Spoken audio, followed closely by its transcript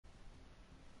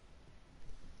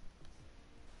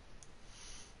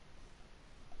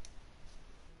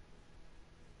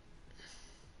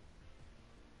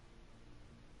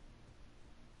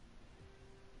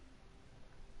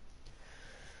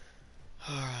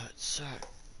so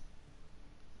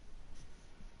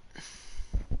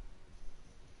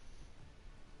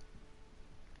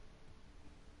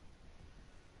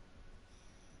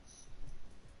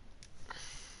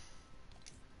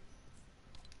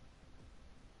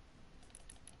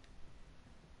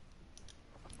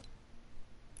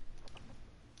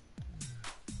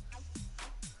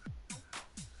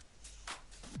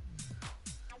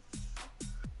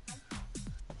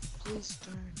Please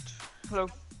don't. Hello.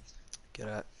 get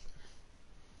out.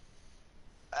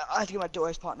 I have to get my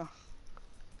duos partner.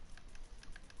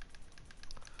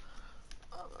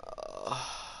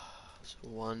 So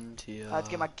 1 tier. I have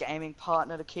to get my gaming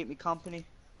partner to keep me company.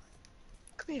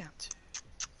 Come here.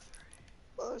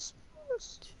 Close.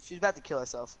 She's about to kill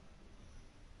herself.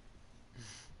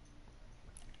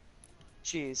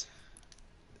 She is.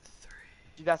 3.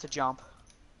 She's about to jump.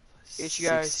 Here she 6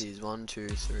 goes. tiers. 1, 2,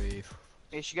 3.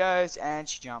 Here she goes, and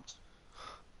she jumps.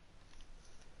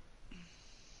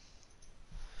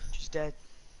 She's dead.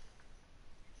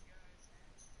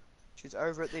 She's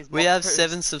over at these We have monsters.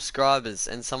 7 subscribers,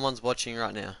 and someone's watching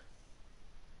right now.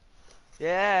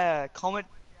 Yeah, comment.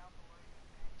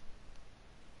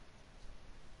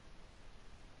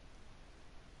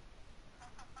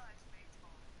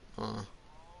 Oh.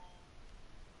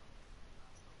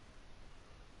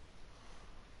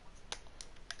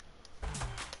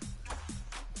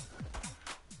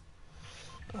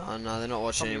 Oh no, they're not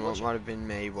watching anymore. It might have been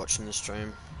me watching the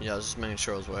stream. Yeah, I was just making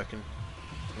sure it was working.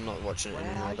 I'm not watching it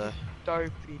anymore though.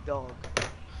 Dopey dog.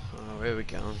 Oh, where are we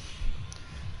going?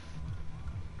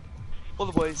 All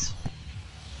the boys.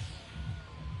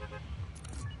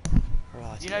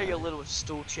 Right. You know your little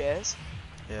stool chairs?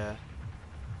 Yeah.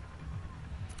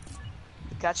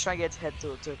 The cat's trying to get its head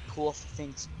to pull off the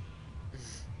things.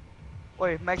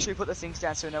 Wait, make sure you put the things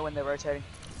down so you know when they're rotating.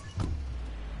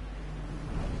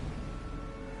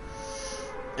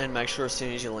 And make sure as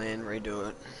soon as you land, redo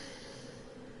it.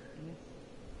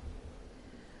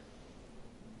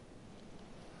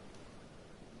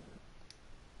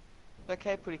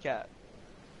 Okay, pretty cat.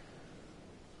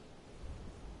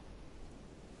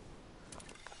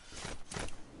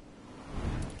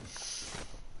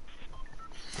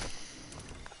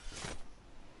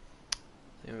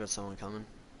 I think we've got someone coming.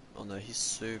 Oh no, he's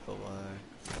super low.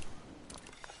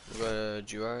 We've got a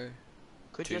duo.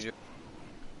 Could Two just. duo.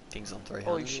 King's on 300.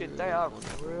 Holy shit, they are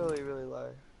really, really low.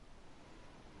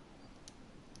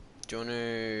 Do you want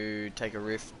to take a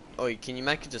rift? Oh, can you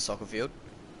make it to soccer field?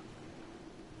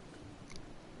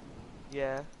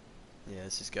 Yeah. Yeah,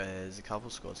 let's just go. There's a couple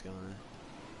squads going there.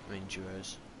 I mean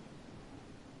duos.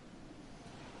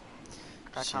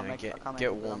 I Just, can't you know, make it. I can't make get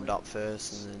it, warmed up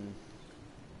first, and then.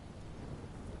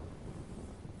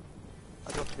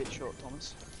 I dropped a bit short,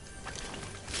 Thomas.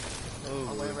 Oh.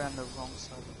 I went around the wrong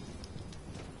side.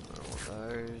 I don't want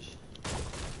those.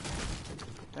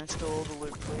 Don't steal all the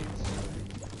loot, please.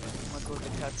 Oh my god, the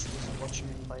cat's just watching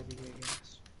me play video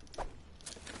games.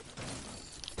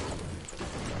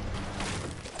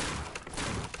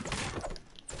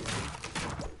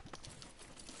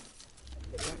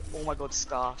 Oh my god,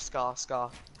 scar.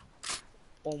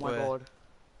 Oh my Where? god.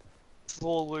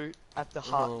 Floor loot at the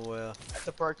hut. Oh wow. At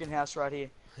the broken house right here.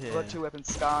 Yeah. I've got 2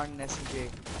 weapons, scar and an SMG.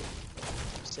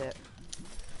 I'm set.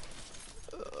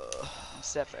 I'm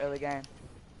set for early game.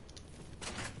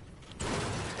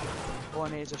 All I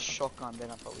need is a shotgun, then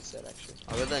I'm probably set actually.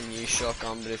 I got that new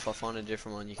shotgun, but if I find a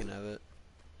different one, you can have it.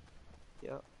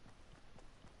 Yep.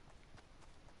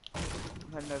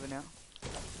 I'm heading over now.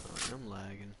 Oh, I'm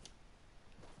lagging.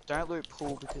 Don't loot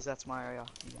pool because that's my area.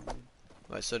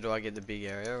 Wait, so do I get the big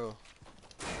area or?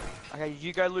 Okay,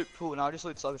 you go loot pool and I'll just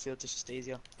loot soccer field, it's just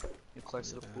easier. You're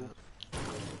closer to pool.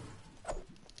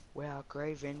 Wow,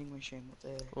 grey vending machine, what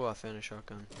there? Oh, I found a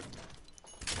shotgun.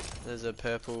 There's a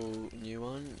purple new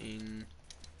one in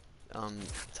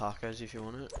tacos if you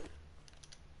want it.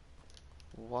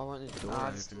 Why won't the door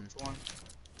I just open? looked for one.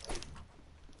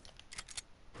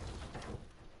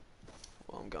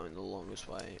 Well, I'm going the longest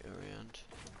way around.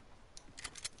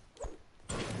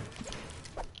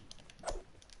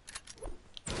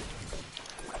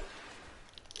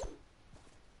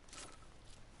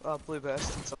 Blue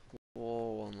burst.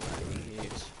 Whoa, I'm lagging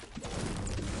heaps.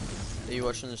 Are you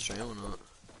watching the stream or not?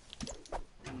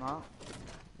 No.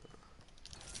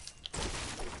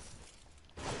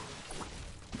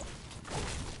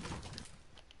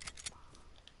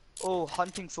 Oh,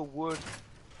 hunting for wood.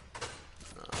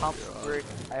 Pump for brick.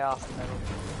 AR for metal.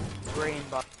 Green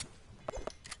but.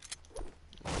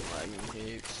 I'm lagging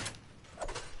heaps.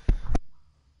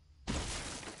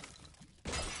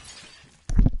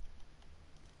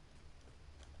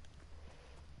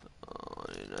 Oh,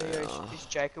 I don't know. Is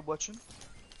Jacob watching?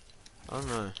 I don't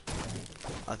know.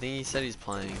 I think he said he's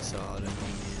playing, so I don't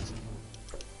think he is.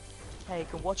 Hey, you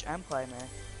can watch and play, man.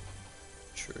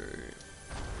 True.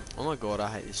 Oh my god, I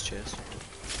hate this chest.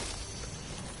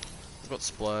 I've got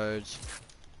explodes.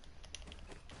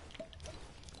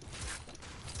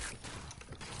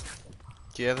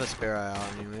 Do you have a spare AR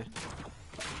anywhere?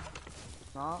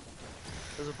 Nah.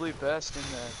 There's a blue burst in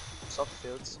the soccer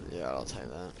fields. Yeah, I'll take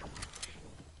that.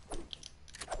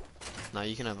 No,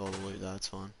 you can have all the loot, that's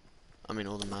fine. I mean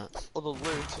all the mats. Or the loot.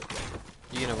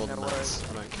 You can have all the No mats,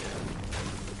 worries. I don't care.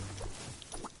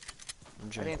 I'm I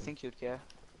joking. didn't think you'd care.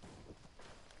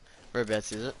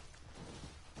 Whereabouts is it?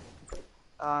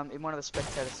 In one of the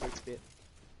spectator seats bit.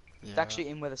 Yeah, It's actually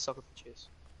in where the soccer pitch is.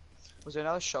 Was there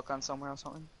another shotgun somewhere or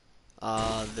something?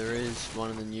 there is one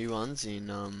of the new ones in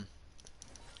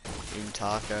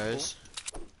tacos.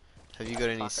 Have you got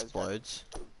any Tacos, explodes?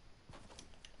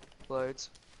 Loads.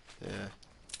 Yeah.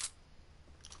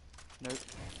 Nope.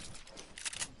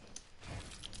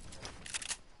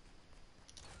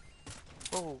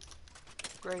 Oh,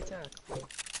 great attack.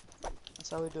 That's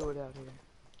how we do it out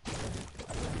here.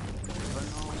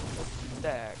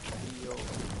 Stack. Yo.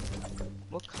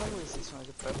 What color is this one? Is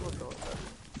it purple or gold?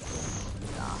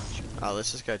 Nah. Oh,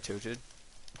 let's just go tilted.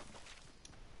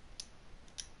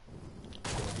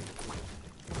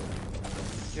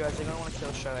 Dude, I think I want to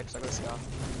kill Show X. I got a scar.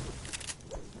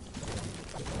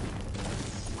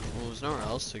 Well, there's nowhere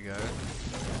else to go.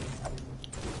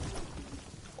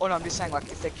 Oh no, I'm just saying, like,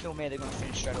 if they kill me, they're gonna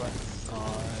finish straight away.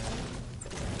 Oh,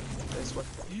 That's what.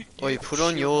 well, you put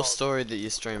on your story that you're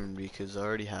streaming because I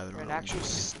already have it An on. actual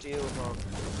steel hog.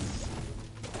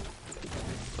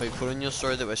 Well, you put on your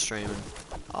story that we're streaming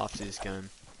after this game.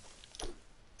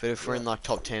 But if we're in like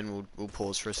top 10, we'll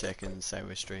pause for a second and say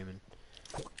we're streaming.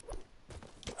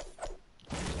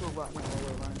 Still right now,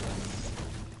 all around. Do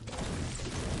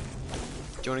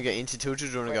you want to get into tilted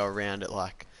or do you want to go around it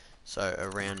like, so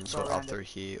around and sort of up around it. through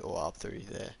here or up through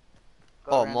there?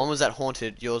 Go Oh, around mine it. was at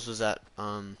haunted, yours was at,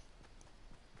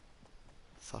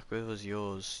 fuck, where was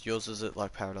yours? Yours was at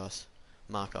like paradise.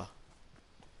 Marker.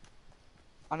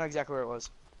 I know exactly where it was.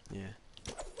 Yeah.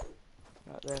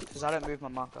 Right there, because I don't move my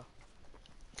marker.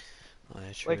 Oh,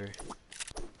 yeah, true. Wait.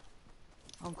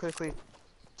 I'm quickly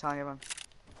telling everyone.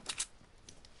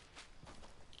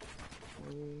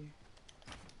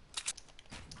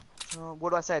 What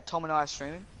do I say? Tom and I are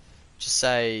streaming? Just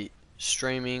say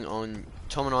streaming on,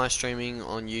 Tom and I streaming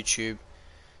on YouTube.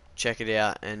 Check it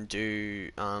out and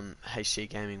do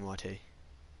HTGaming-YT.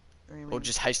 Or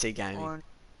just HT Gaming. On...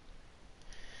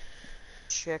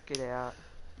 Check it out.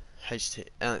 HT,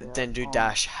 Yeah, then do on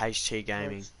dash HT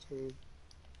Gaming. HT.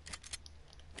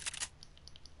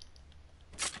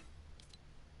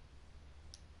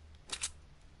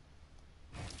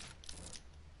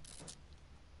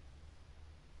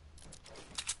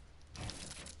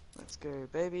 Let's go,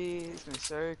 baby. It's gonna be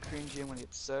so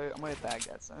cringy. I'm gonna bag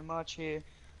that so much here.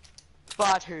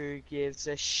 But who gives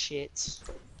a shit?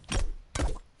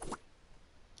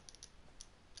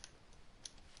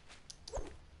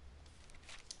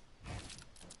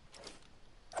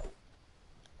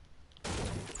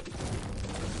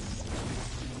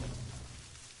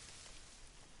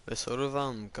 We're sort of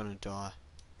gonna die.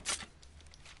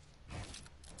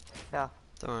 Yeah.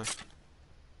 Don't worry.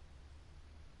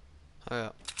 Hurry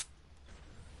up.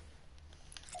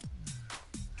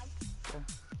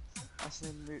 I just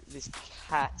need to move this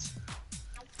cat.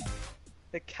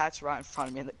 The cat's right in front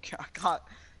of me and I can't.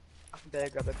 I can barely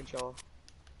grab the controller.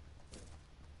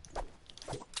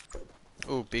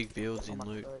 Oh, big builds in my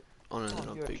loot. throat. Oh no, they're Oh,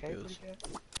 not you big okay, builds. buddy cat?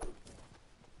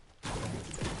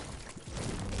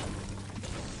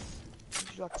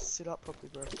 Would you like to sit up properly,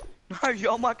 bro? No,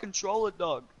 you're my controller,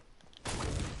 dog.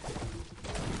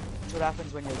 That's what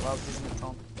happens when you're loved, isn't it,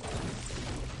 Tom?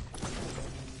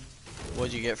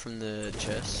 What'd you get from the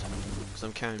chest? Because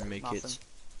I'm carrying med kits.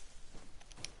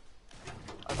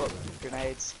 I got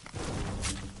grenades.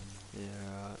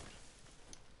 Yeah, right.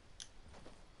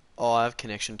 Oh, I have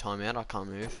connection timeout. I can't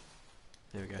move.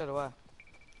 There we So go. do I.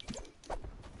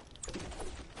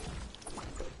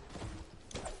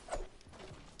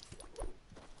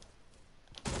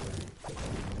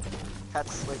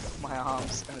 Cat's asleep on my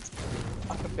arms and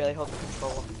I can barely hold the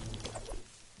controller.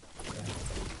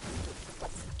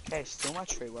 Okay, still my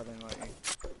tree weapon working.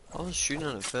 I was shooting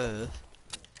at it first.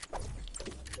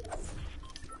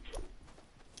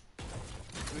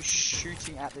 We were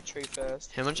shooting at the tree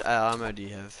first. How much AR ammo do you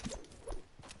have?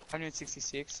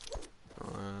 166.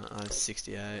 I have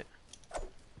 68.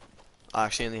 I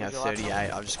actually only have Would you like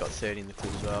 38. I've just got 30 in the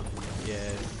clip as well. Yeah,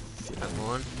 if you don't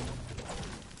mind.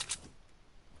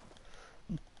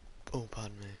 Oh,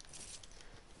 pardon me.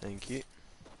 Thank you.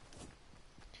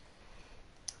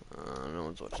 No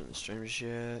one's watching the stream just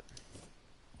yet.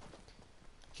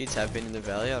 Kids have been in the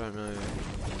valley, I don't know.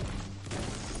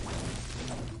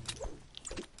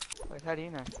 Wait, how do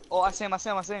you know? Oh, I see him, I see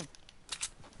him, I see him.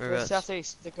 They're Whereabouts?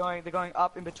 southeast. They're going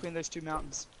up in between those two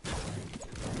mountains.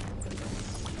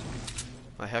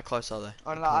 Wait, how close are they?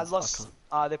 I don't know, I lost.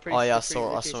 They're pretty. Oh yeah, they're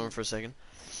pretty I saw him for a second.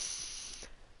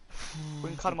 We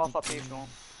can cut them off up here if you want.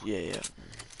 Yeah, yeah.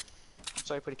 I'm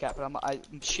sorry, pretty cat, but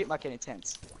shit might get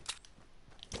intense.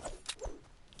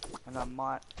 And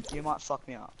you might fuck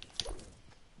me up.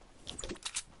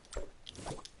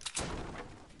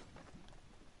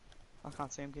 I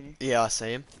can't see him, can you? Yeah, I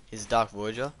see him. He's a Dark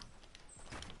Voyager.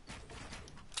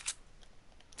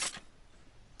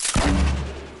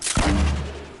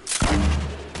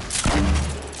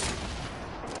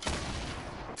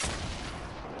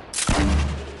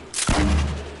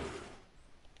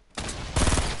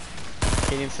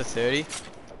 Hit him for 30.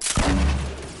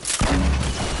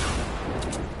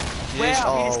 Wow, he just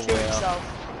Oh, killed wow. himself.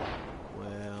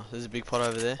 Wow, there's a big pot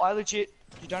over there. I legit,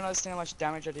 you don't understand how much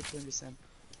damage I did to him just then.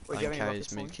 Wait, I do you can have any carry rockets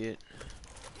his for me? mid kit.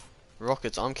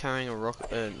 Rockets, I'm carrying a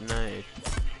rocket nade.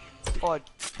 Oh,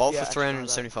 Bolt yeah, for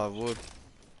 375 wood.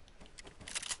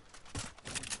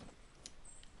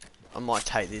 I might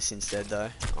take this instead though.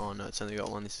 Oh no, it's only got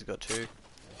one, this has got two.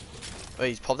 Oh,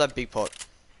 he's popped that big pot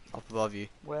up above you.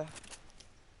 where?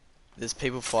 There's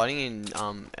people fighting in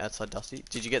outside Dusty.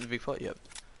 Did you get the big pot? Yep.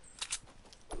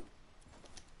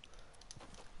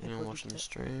 Anyone watching the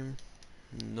stream?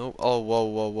 Nope. Oh, whoa,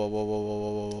 whoa, whoa, whoa, whoa, whoa,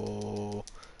 whoa, whoa,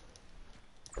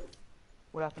 whoa.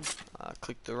 What happened?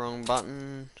 Clicked the wrong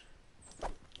button.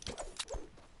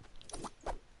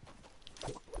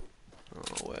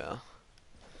 Oh wow.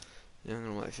 Yeah, I'm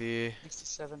gonna wait for you.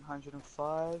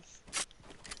 6705.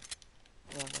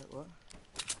 Yeah, wait, what?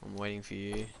 I'm waiting for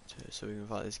you so we can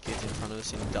fight this kid in front of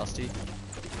us in Dusty.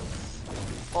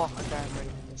 Oh, okay, I'm ready.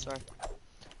 Yeah, sorry.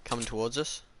 Coming towards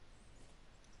us.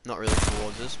 Not really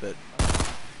towards us, but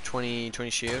 20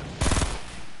 shield.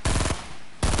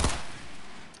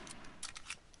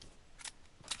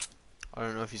 I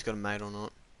don't know if he's got a mate or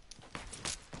not.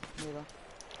 Neither.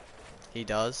 He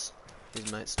does.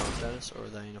 His mate's sniped at us, or are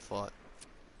they in a fight?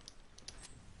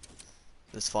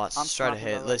 This fight's I'm straight sniping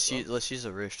ahead. by Let's myself. use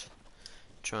a rift.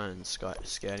 Try and scout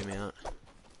him out.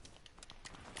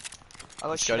 I got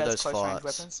Let's shit go to as those close range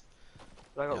fights. weapons.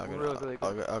 But I got Yeah, really good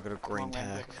I got a green long range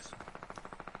pack. weapons.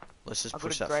 Let's just I got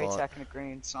push a that grey fight. tack and a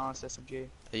green silenced SMG.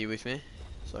 Are you with me?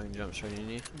 So I can jump straight in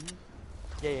here.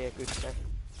 Yeah, good, okay.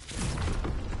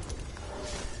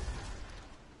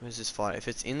 Where's this fight? If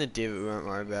it's in the div, we won't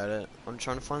worry about it. I'm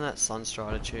trying to find that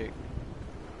Sunstrider chick.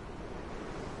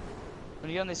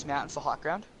 When you get on this mountain for high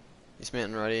ground? This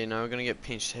mountain right here. No, we're gonna get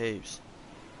pinched heaps.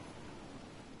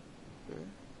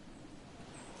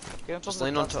 Get on top Just of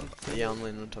lean the on top. Dusty. Yeah, I'm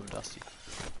leaning on top of Dusty.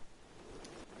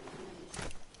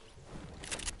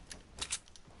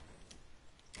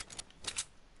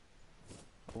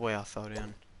 Oh, wow, I fell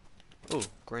down. Oh,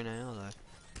 green AR though.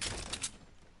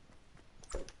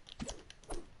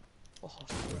 Oh,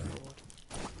 God.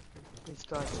 These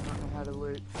guys do not know how to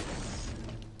loot.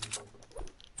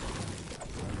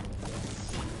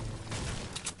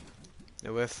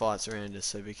 There were fights around us,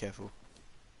 so be careful.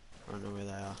 I don't know where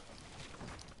they are.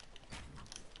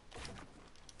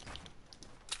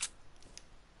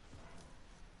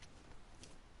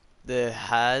 There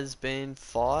has been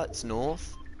fights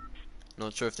north.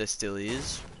 Not sure if there still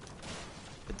is,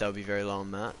 but they'll be very low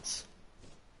on mats.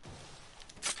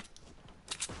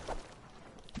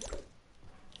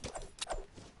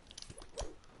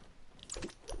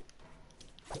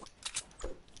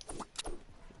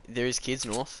 There is kids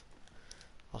north.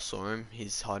 I saw him.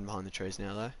 He's hiding behind the trees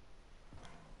now though.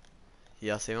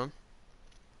 Yeah, I see one.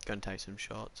 Gonna take some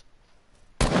shots.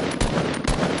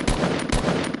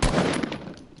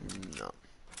 No.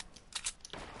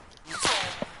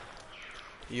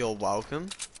 You're welcome.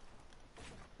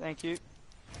 Thank you.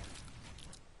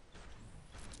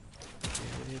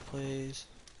 Here, please.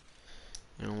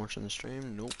 Anyone watching the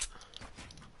stream? Nope.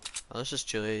 Oh, let's just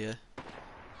chill here,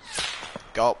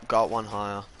 yeah. Got one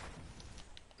higher.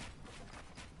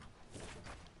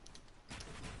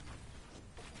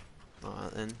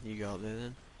 Alright then, you go up there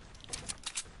then.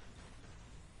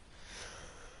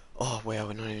 Oh wow,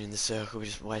 we're not even in the circle, we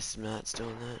just wasted mats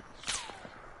doing that.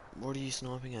 What are you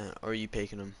sniping at? Or are you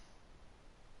peeking them?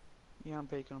 Yeah, I'm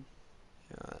peeking them.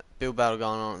 Build battle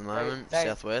going on at the moment,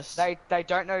 southwest. They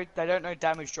don't know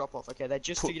damage drop off. Okay, they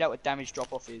just figured out what damage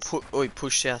drop off is.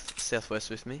 Push southwest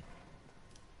with me.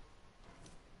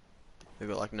 They've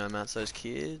got like no mats, those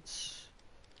kids.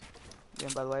 Yeah,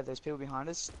 and by the way, there's people behind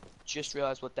us. Just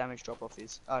realized what damage drop off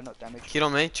is. Not damage. Kid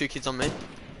on me, 2 kids on me.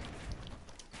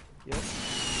 Yep.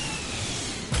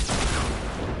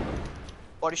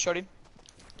 Body shot him.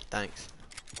 Thanks.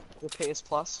 The PS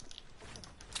Plus.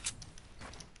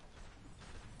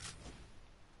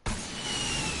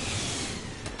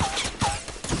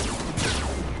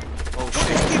 Oh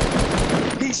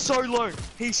shit. He's so low.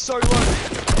 He's so low.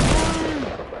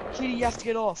 No! Kitty, you have to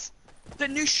get off. The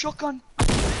new shotgun.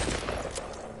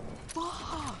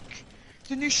 Fuck.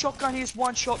 The new shotgun he's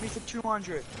one-shot me for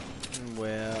 200.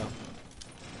 Wow.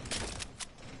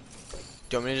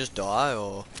 Do you want me to just die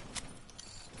or?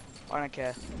 I don't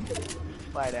care.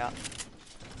 Play it out.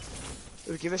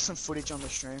 It'll give us some footage on the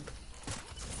stream.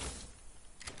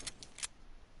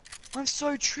 I'm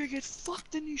so triggered. Fuck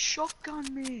the new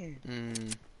shotgun, man.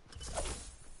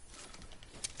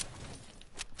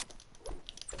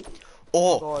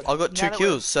 Oh, God. I got 2 Now that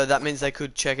kills, so that means they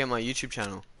could check out my YouTube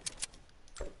channel.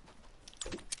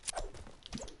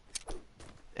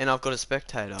 And I've got a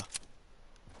spectator.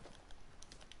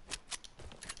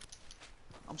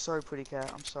 I'm sorry, Pretty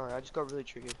Cat. I'm sorry. I just got really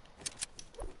triggered.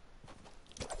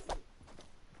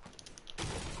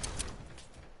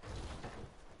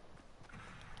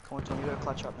 Come on, Tom. You gotta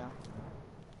clutch up now.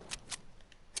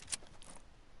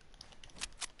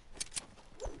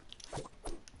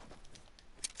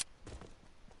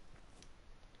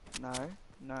 No.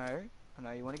 No. I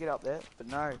know you want to get up there, but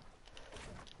no.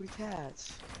 Pretty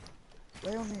Cats.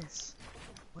 Lay on this.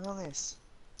 Lay on this.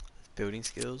 Building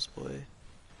skills, boy.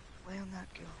 Lay on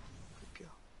that girl. Good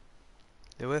girl.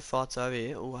 There were fights over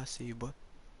here. Oh, I see you, boy.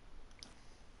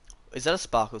 Is that a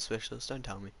sparkle specialist? Don't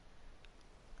tell me.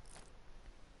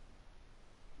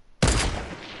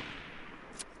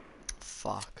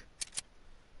 Fuck.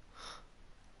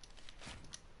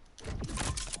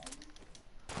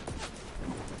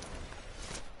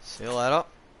 See you later.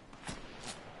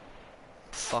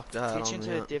 Fuck that. Pitch I'm into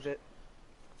the out. divot.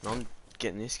 I'm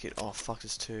getting this kid. Oh fuck,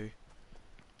 there's 2.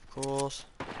 Of course.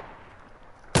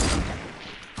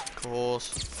 Of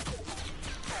course.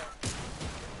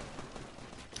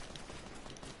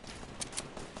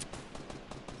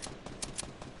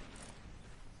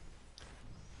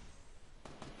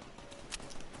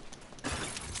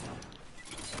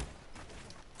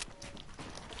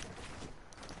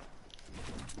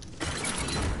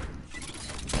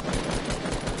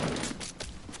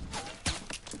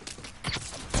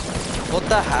 What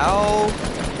the hell?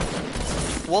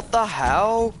 What the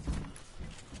hell?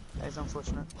 That is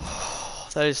unfortunate.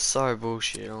 That is so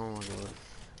bullshit. Oh my god.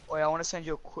 Wait, I want to send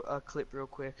you a clip real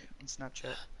quick on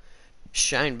Snapchat.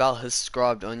 Shane Bell has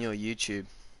subscribed on your YouTube.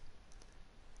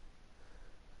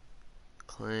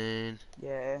 Clean.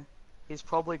 Yeah. He's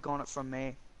probably got it from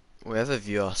me. We have a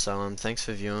viewer, so thanks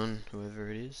for viewing, whoever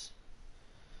it is.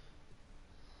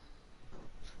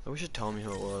 I wish it told me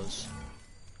who it was.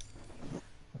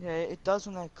 Yeah, it does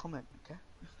when they comment, okay?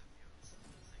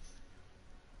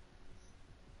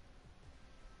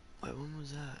 Wait, when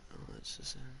was that? Oh, that's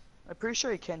just I'm pretty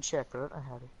sure you can check, but I don't know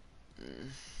how to.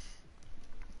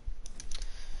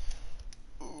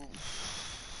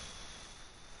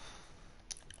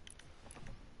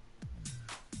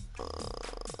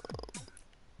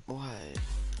 Wait.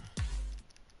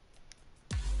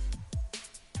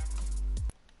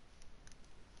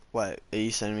 Wait, are you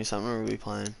sending me something or are we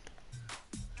playing?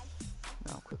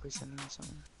 No, I'm quickly sending you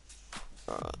something.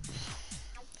 Alright.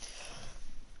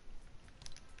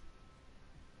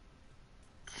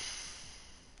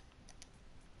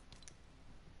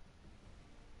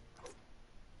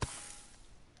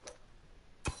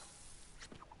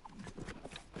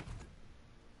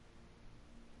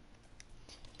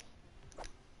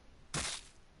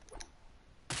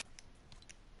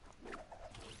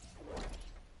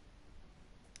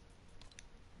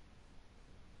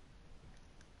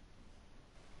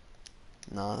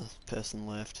 Nah, person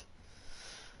left.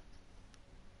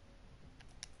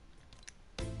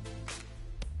 Did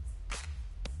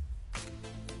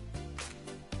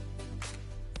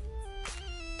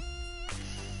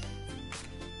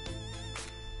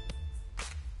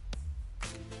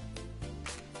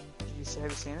you say, have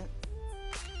you seen it?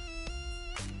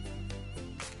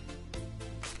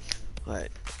 Wait,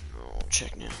 I'll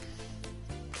check now.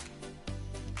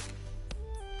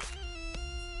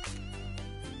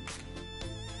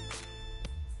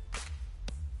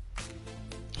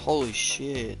 Holy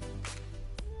shit.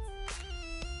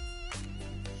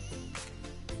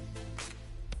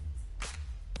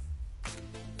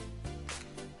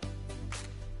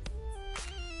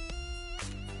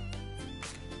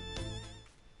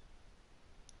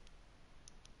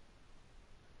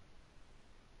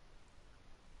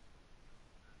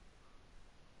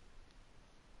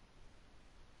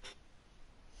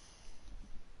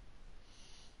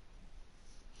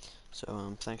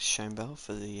 So thanks Shane Bell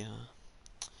for the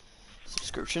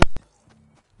subscription.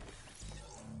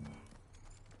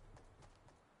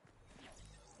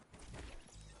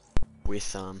 With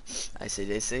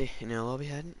ACDC in our lobby,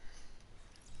 hadn't?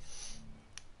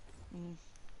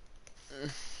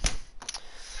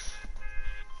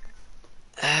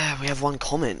 We have one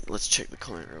comment. Let's check the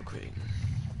comment real quick.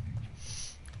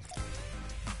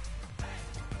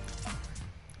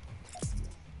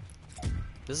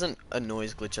 There's a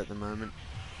noise glitch at the moment.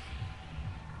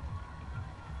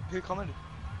 Who commented?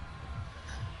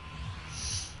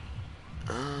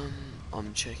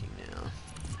 I'm checking now.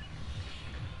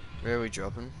 Where are we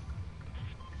dropping?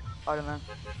 I don't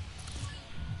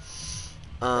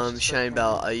know. Shane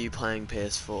Bell, are you playing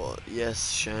PS4?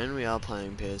 Yes, Shane, we are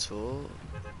playing PS4.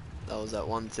 That was at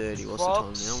 1:30. What's the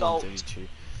time now? 1:32.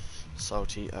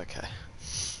 Salty. Okay.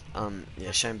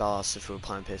 Yeah, Shane Bell asked if we were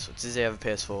playing PS4. Does he have a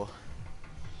PS4?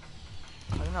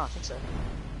 I don't know. I think so.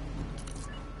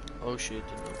 Oh shit!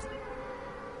 Didn't he?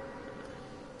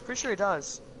 Pretty sure he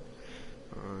does.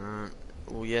 Alright.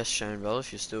 Well, yes, Shane Bell,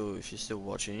 if you're still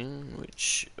watching,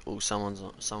 which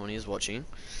someone is watching,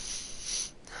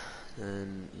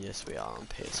 then yes, we are on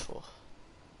PS4.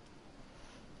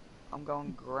 I'm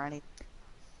going granny.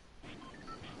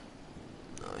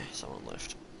 No, someone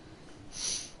left.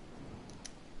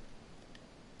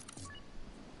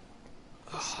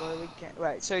 Slowly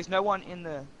wait, so there's no one in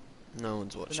the... No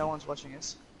one's watching. No one's watching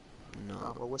us? No.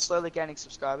 Oh, well, we're slowly gaining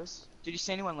subscribers. Did you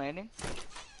see anyone landing?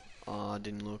 I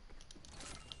didn't look.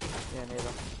 Yeah, neither.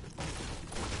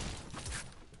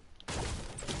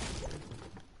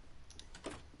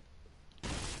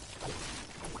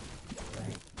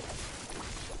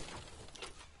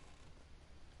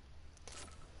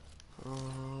 I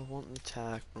want the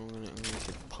attack, but I'm gonna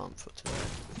get pumped for today.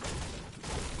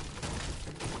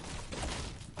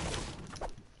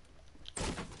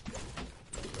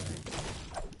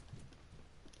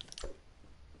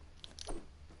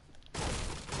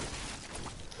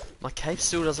 My cape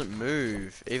still doesn't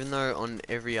move, even though on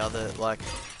every other,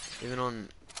 even on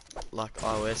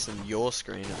iOS and your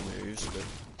screen it moves, but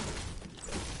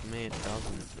for me it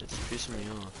doesn't. It's pissing me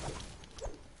off.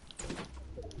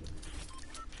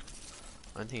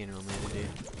 I don't think anyone made it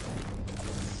here.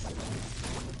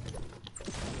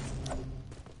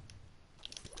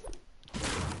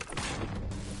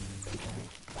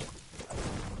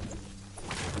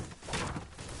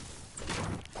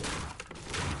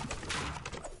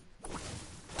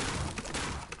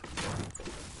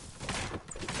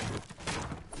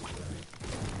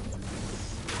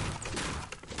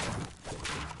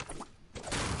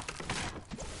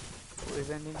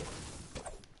 Ending.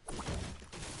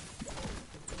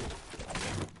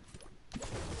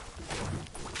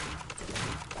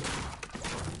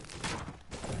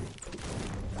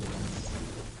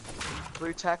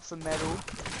 Blue tack for metal.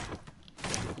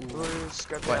 Ooh. Blue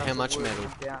scrap. Wait, how much metal?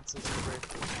 Bounces for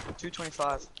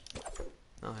 225.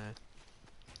 Oh yeah.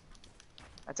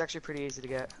 That's actually pretty easy to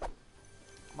get.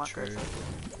 Might go True. for it.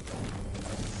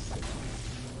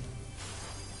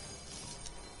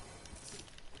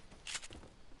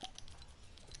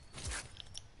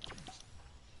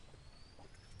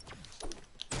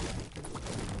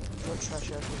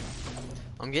 Trash out here.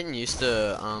 I'm getting used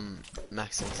to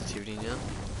max sensitivity now.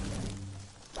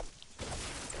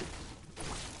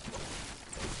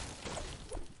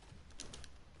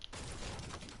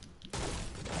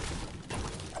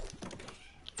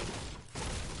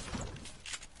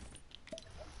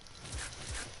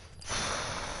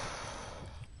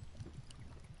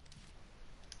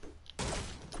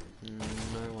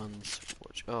 No one's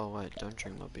watching. Oh wait, don't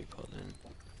drink my big pot then.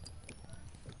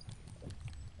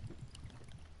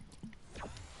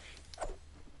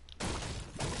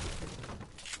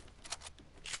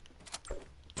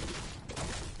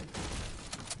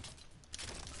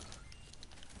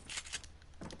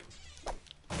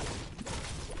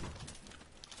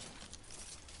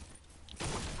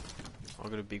 I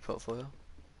got a big pot for you.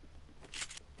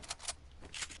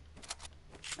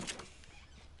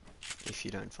 If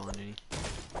you don't find any.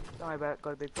 Don't worry about it,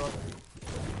 got a big pot.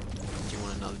 Do you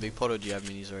want another big pot or do you have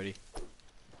minis already?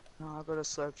 No, I've got a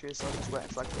slurp juice, so I'm just waiting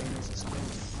for like beanies or something.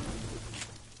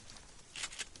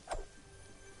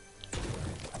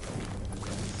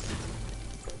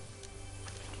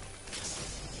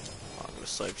 Oh, I'm gonna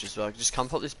soap just come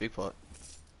pop this big pot.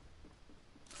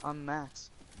 I'm max.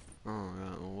 Oh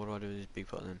right, well what do I do with this big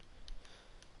pot then?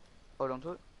 Hold on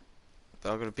to it.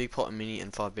 But I've got a big pot, a mini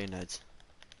and 5 band-aids.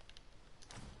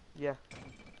 Yeah.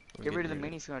 I'm Get rid of the getting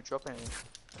mini if you want to drop anything.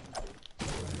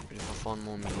 But if I find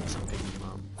more minis, I'm picking them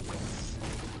up.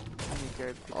 I need to go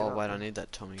pick it Oh up. wait, I need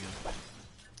that Tommy gun.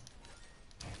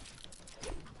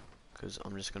 because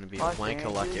I'm just going to be a Five wanker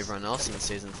like bandages. everyone else in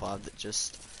Season 5 that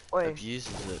just Oi,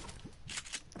 abuses it.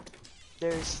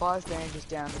 there is 5 bandages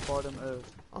down the bottom of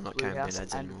I'm not blue carrying house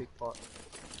band-aids and a anymore. big pot.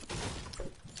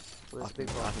 Where's I the big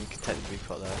can pot? take the big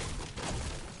pot though.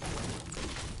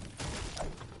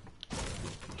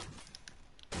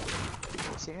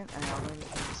 See it? And I'll read it.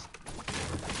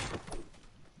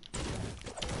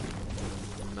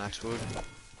 Max wood.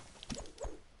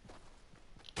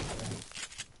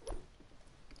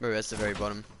 Where that's the very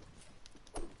bottom.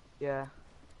 Yeah.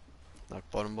 Like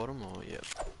bottom or yep.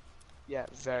 Yeah,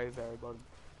 very, very bottom.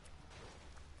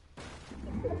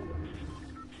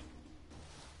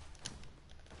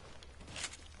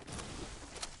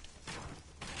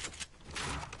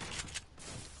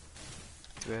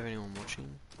 Do we have anyone watching?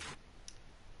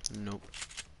 Nope.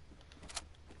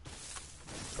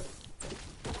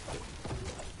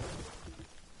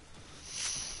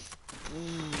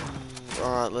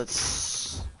 Alright,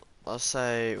 I'll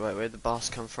say, wait, where'd the bus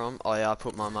come from? Oh yeah, I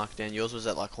put my mark down. Yours was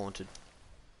at like haunted.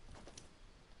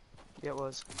 Yeah, it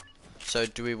was. So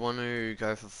do we want to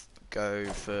go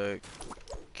for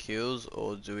kills,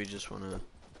 or do we just want to?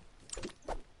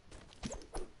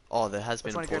 Oh, there has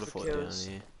been a porta fort down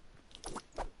here.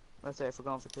 Let's say if we're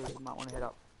going for kills, we might want to head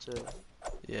up to.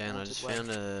 Yeah, and I just found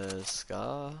a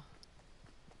scar.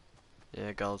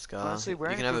 Yeah, gold scar. Honestly, we're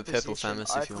you in can a have a good purple position.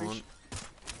 famous if you want.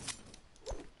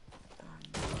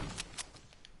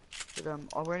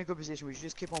 We're in a good position. We should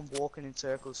just keep on walking in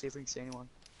circles, see if we can see anyone.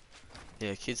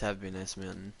 Yeah, kids have been S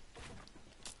Mountain.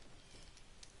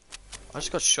 I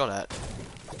just got shot at.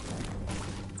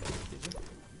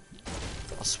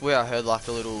 I swear I heard like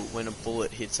a little, when a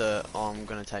bullet hits a, oh, I'm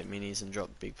gonna take minis and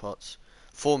drop big pots.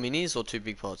 4 minis or 2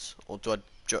 big pots? Or do I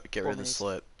get rid of the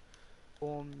slurp?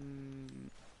 4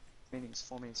 minis,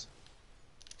 4 minis.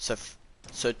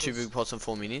 So 2 big pots and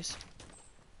 4 minis?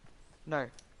 No.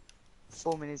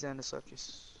 4 minis and a slurp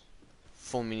juice.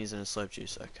 4 minis and a slurp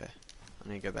juice, okay. I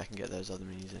need to go back and get those other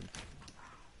minis in.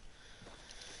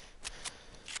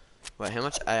 Wait, how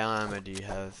much AI ammo do you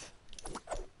have?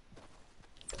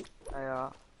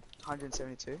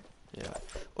 172. Yeah.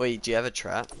 Wait, do you have a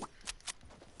trap?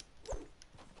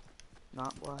 Nah,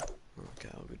 why? Okay,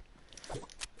 all good.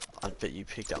 I bet you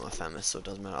picked up my FAMAS, so it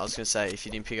doesn't matter. I was gonna say, if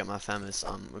you didn't pick up my FAMAS,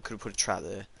 we could have put a trap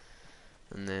there.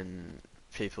 And then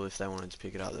people, if they wanted to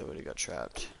pick it up, they would have got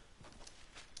trapped.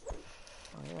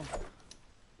 Oh yeah.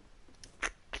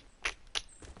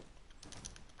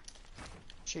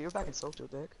 Shit, you're back in Saltfield,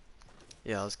 Dick.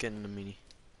 Yeah, I was getting a mini.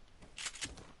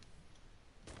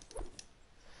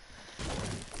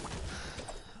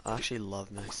 I actually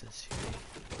love Max SUV.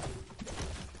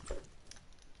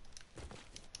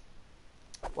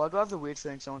 Why do I have the weird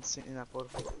feeling someone's sitting in that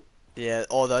portal? Yeah,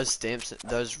 all those stamps,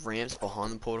 those ramps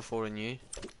behind the porta fort are new.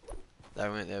 They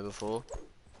weren't there before.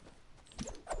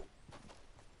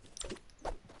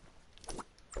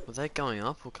 Were they going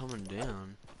up or coming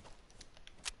down?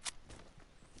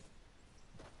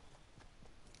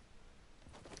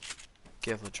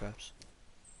 Careful traps.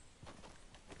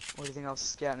 What do you think I was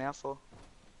scouting out for?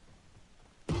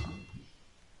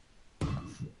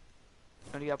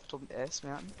 Only up top of the S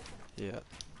mountain? Yeah.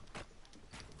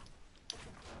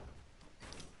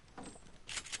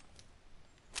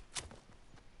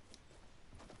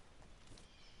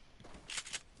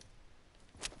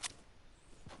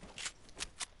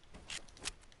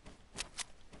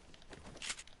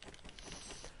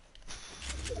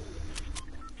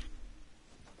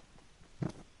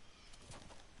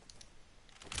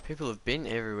 People have been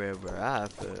everywhere we're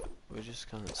at, but we just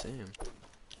can't see them.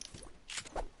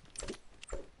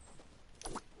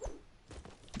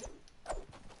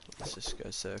 Let's just go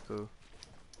circle.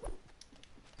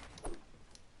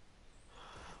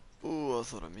 Ooh, I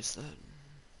thought I missed that.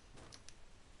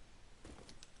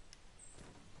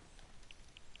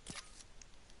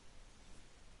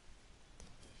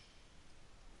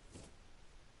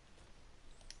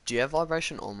 Do you have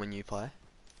vibration on when you play?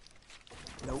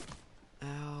 Nope.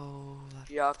 Ow.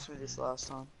 You asked me this last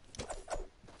time.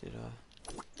 Did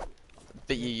I?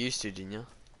 But you used to, didn't you?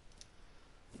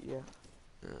 Yeah.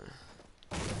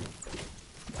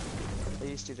 I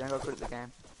used to, then I got good at the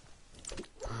game.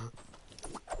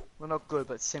 Well, not good,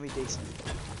 but semi-decent.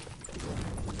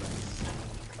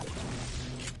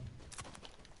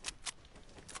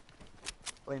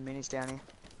 Wait, minis down here.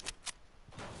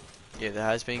 Yeah, there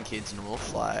has been kids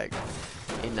north, like,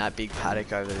 in that big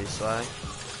paddock over this way.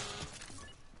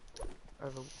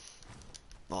 Over.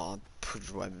 Oh,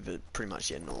 pretty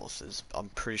much, yeah, north. I'm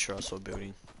pretty sure I saw a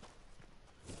building.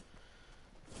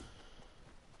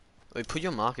 Wait, put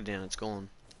your marker down, it's gone.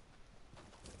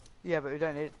 Yeah, but we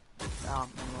don't need it anymore.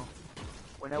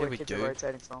 We know where kids are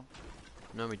rotating from.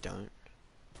 No, we don't.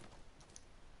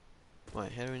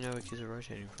 Wait, how do we know where kids are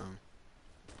rotating from?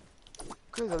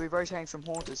 Because they'll be rotating from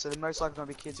haunted, so they're most likely going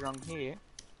to be kids around here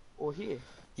or here.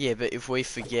 Yeah, but if we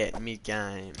forget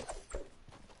mid-game...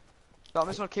 So I'm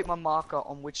just going to keep my marker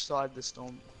on which side of the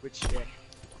storm, yeah.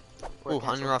 Oh,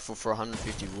 hunting rifle for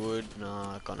 150 wood.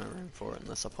 Nah, I've got no room for it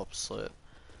unless I pop a slurp.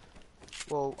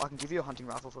 Well, I can give you a hunting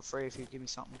rifle for free if you give me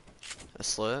something. A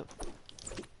slurp?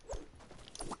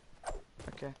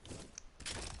 Okay.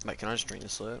 Mate, can I just drink the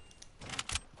slurp?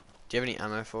 Do you have any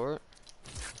ammo for it?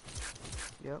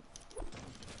 Yep.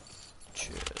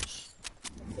 Cheers.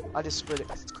 I just split it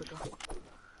because it's quicker.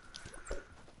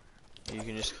 You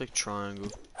can just click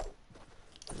triangle.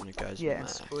 And it goes Yeah,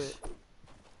 max. and split.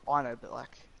 I know, but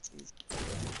like, it's easy.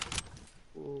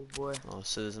 Oh boy. Oh,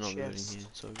 so there's not moving Chest. here.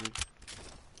 It's all good.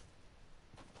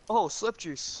 Oh, slip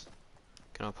juice.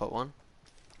 Can I pop one?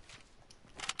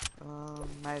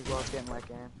 May as well, it's getting late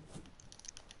game.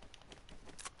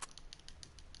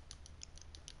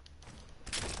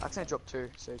 I accidentally dropped 2,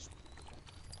 so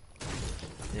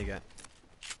There you go.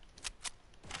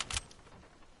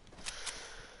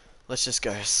 Let's just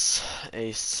go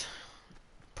east.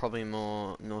 Probably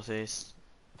more northeast.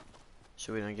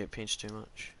 So we don't get pinched too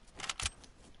much.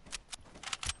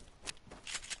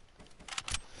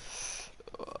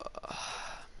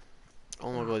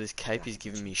 Oh my god, this cape is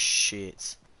giving me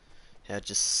shit. How it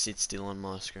just sits still on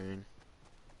my screen.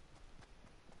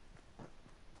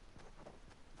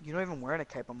 you're not even wearing a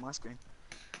cape on my screen.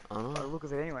 I know. By the look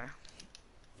of it anyway.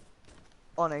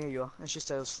 Oh no, here you are. It's just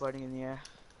that it was floating in the air.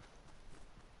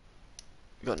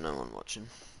 Got no one watching.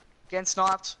 Getting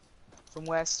sniped from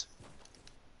west.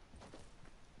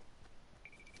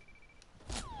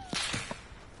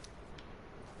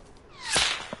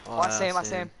 Oh, I see him, I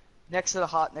see him. Next to the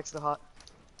hut, next to the hut.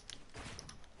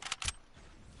 Do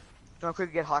you want to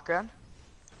quickly get high ground?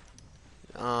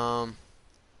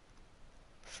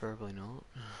 Preferably not.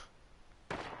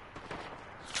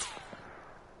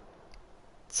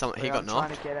 He got I'm trying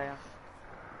knocked. to get a...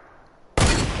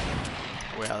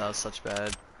 Wow, that was such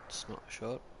bad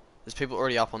shot. There's people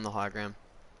already up on the high ground.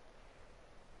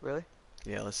 Really?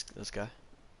 Yeah, let's go.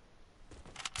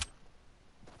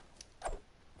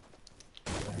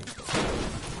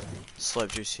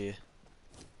 Slope juice here.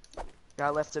 Yeah, I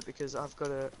left it because I've got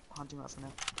a hunting rifle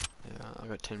now. Yeah, I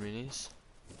got 10 minis.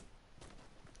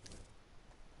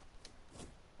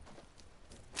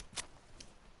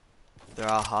 There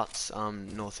are huts,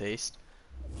 northeast.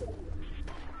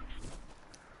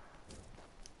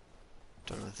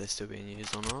 Don't know if they're still being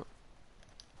used or not.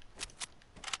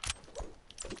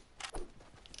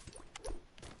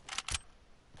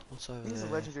 What's over There's a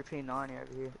there? legendary P90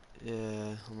 over here.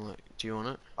 Yeah, I'm like, do you want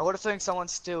it? I got a feeling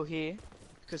someone's still here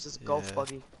because there's a golf Yeah.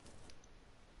 buggy.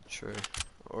 True.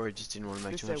 Or he just didn't want to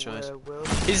make If too there much noise. were,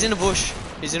 He's in a bush!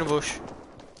 He's in a bush!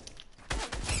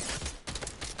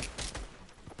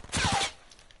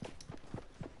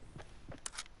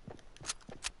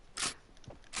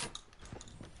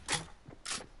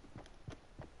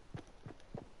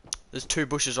 There's 2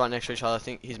 bushes right next to each other. I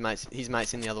think his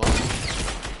mate's in the other one.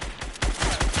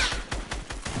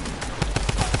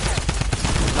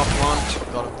 Knocked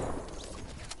one. Got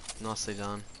him. Nicely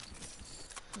done.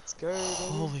 Let's go, baby.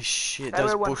 Holy shit! They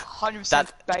Those were bush.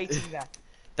 100% baiting that.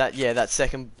 That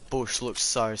second bush looks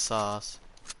so sus.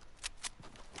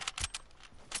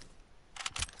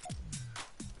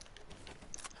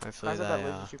 Hopefully How's they that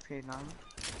legendary P90?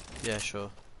 yeah,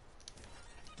 sure.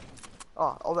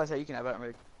 Oh, I was about to say you can have it.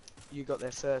 Really. You got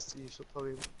there first. You should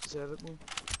probably deserve it more.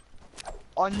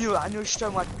 I knew straight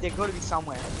away. They're got to be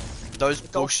somewhere. Those The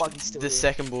golf bush, buggy's still the here.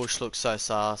 second bush looks so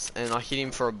sus, and I hit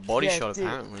him for a body Yeah, shot it did.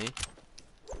 apparently.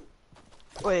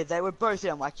 Oh yeah, they were both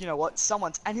there. I'm like, you know what?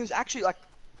 And he was actually like,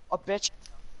 I bet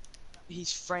you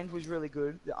his friend was really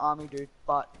good, the army dude,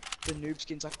 but the noob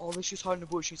skin's like, oh, let's just hide in the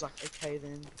bush. He's like, okay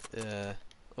then. Yeah.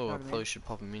 Oh, Know I what I probably mean? should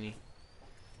pop a mini.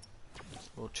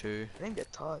 Or 2. I didn't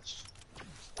get touched.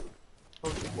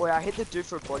 Oh yeah, I hit the dude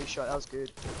for a body shot. That was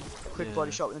good. Quick Yeah.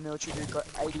 body shot with the military dude. Got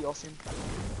 80 off him.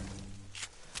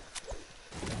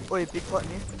 Oh yeah, big pot in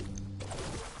here.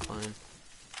 Fine.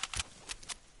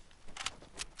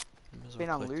 Might as well Been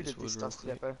collect unlooted wood this real stuff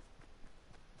quick. depot.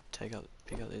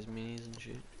 Pick up these minis and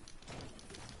shit.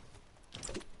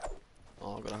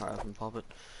 Oh, I gotta hurry up and pop it.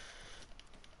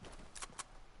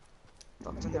 It's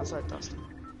on the outside, Dustin.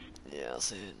 Yeah, I'll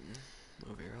see it.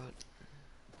 We'll be right.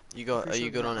 Are Pretty you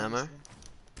sure good on that ammo? one's there.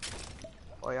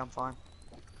 Oh yeah, I'm fine.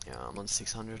 Yeah, I'm on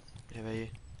 600. How about you?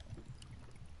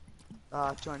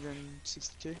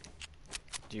 262.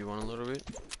 Do you want a little bit?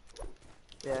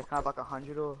 Yeah, kind of like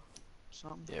 100 or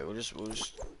something. Yeah, we'll just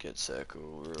get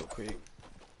circle real quick.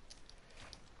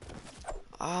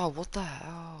 Ah, what the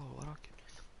hell? What I can...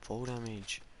 Fall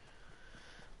damage.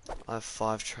 I have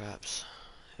 5 traps.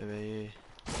 How about you?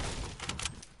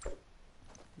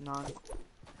 None.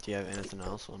 Do you have anything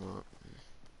else or not?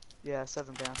 Yeah,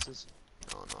 7 bounces.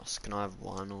 Oh, nice. Can I have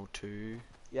 1 or 2?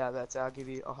 Yeah, that's it. I'll give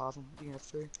you a half them. You can have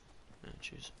 3. Yeah,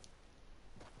 cheers.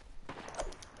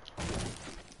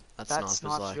 That That sniper's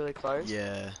sniper's like... really close.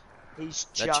 Yeah. He's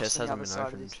That just chest on the hasn't other been side of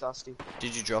opened. this dusty.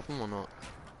 Did you drop him or not?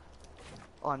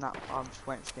 Oh no, I'm just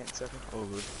waiting for getting 7. Oh,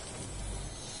 good.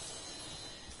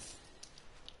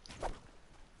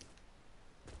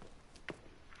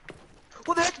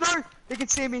 What the heck, no! He can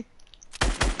see me!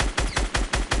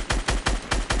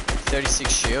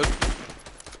 36 shield.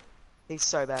 He's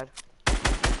so bad.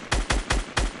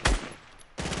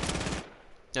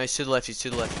 No, he's to the left, he's to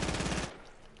the left.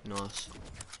 Nice.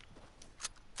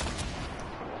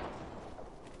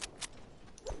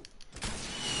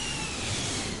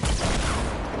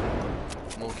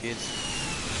 More kids.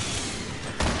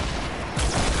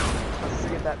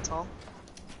 Forget that, Tom.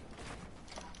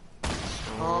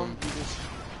 Tom, you just...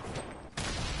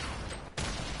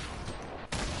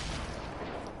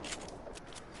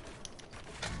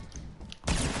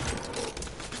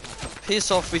 Piss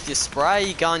off with your spray,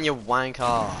 you gun, you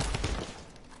wanker.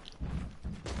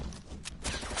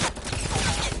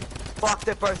 Fuck,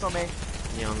 they're both on me.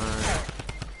 Yeah, I know.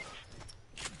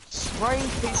 Spraying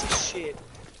piece of shit.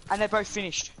 And they're both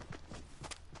finished.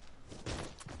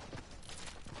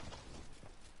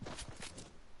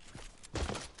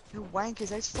 You wankers,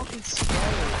 they just fucking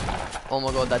spray. Oh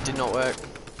my god, that did not work.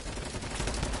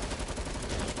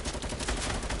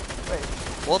 Wait,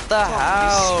 What the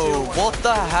hell? What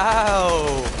the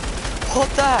hell? What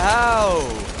the hell?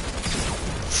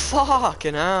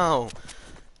 Fucking hell.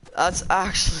 That's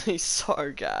actually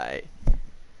so gay.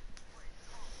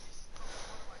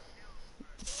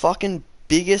 Fucking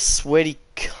biggest sweaty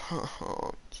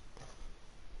cunt.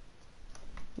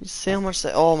 You see how much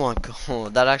they... Oh my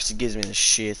god, that actually gives me the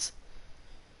shit.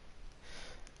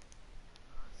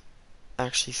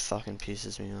 Actually fucking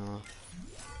pisses me off.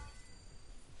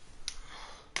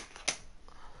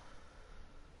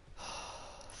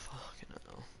 Fucking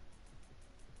hell.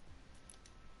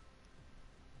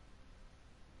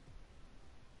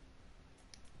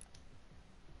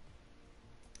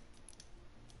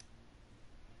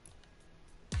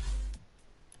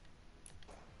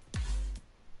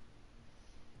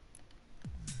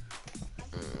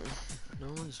 No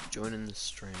one's joining the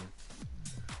stream.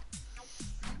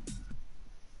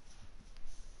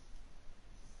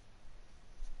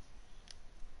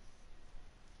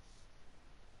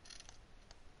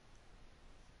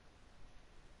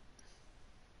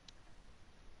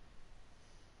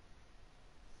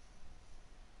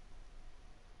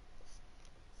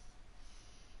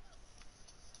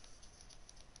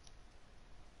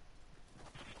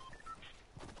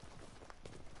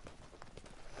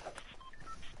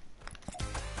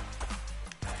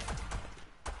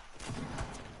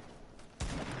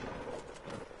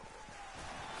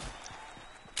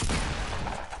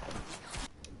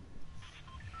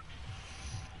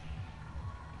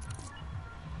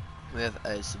 We have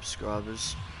 8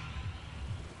 subscribers.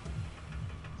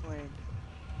 Clean.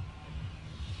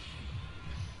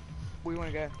 Where you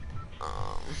wanna go?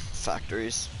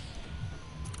 Factories.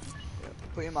 Yeah,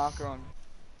 put your marker on.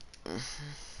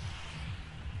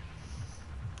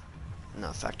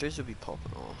 No, factories will be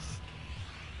popping off.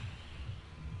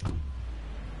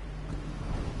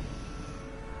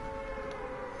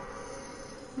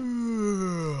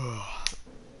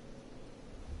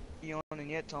 You on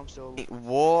yet, Tom? Still.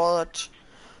 What?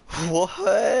 What?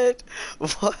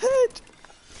 What?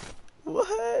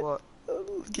 What? What?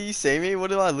 Can you see me? What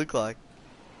do I look like?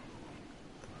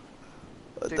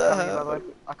 What Dude, the come here, by the way. hell?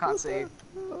 I can't What see the you.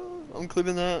 hell? I'm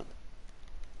clipping that.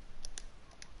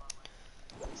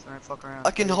 So don't fuck around.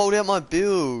 I can please. hold out my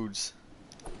builds.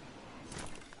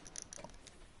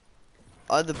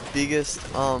 I had the biggest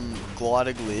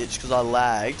glider glitch because I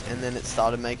lagged and then it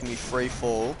started making me free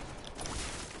fall.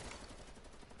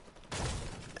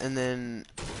 And then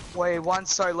Wait,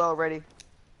 one's so low already.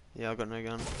 yeah, I got no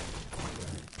gun.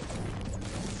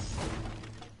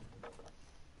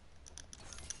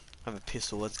 I have a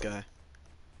pistol, let's go.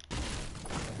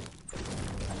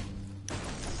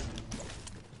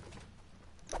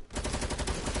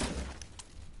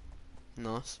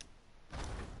 Nice.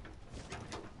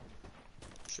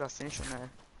 Should I finish or no?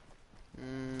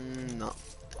 No.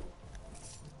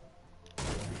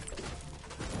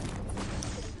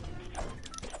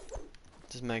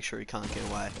 Just make sure he can't get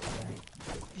away.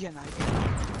 Yeah, no.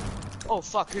 Oh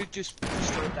fuck, who just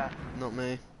destroyed that? Not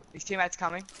me. His teammate's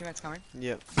coming. Teammate's coming.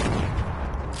 Yep.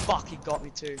 Fuck, he got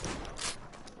me too.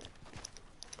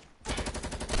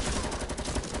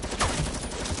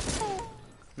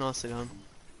 Nicely done.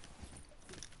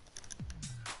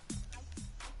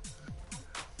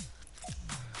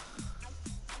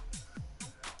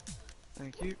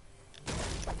 Thank you.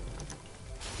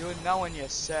 You're knowing you,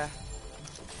 sir.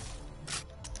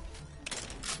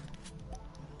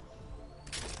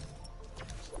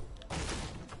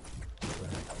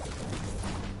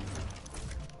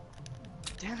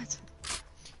 Damn it.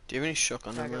 Do you have any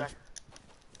shotgun Can I go ammo?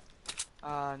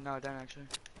 back? No, I don't actually.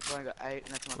 I've only got 8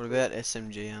 and that's my What quick. about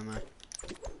SMG ammo?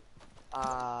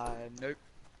 Nope.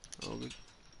 Oh, good.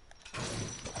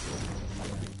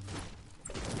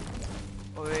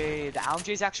 Oi, the LMG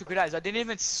is actually good as I didn't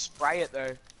even spray it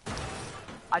though.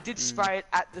 I did spray it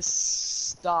at the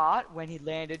start when he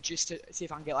landed just to see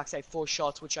if I can get like say 4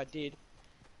 shots, which I did.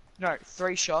 No,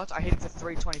 3 shots. I hit it for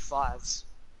 325s.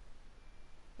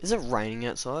 Is it raining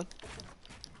outside?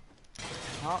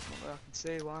 Oh, I can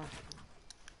see why.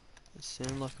 It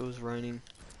sounded like it was raining.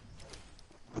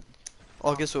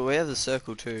 Oh, guess what? We have the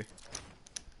circle too.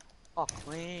 Oh,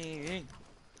 clean.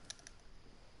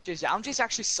 Jeez, the LMG is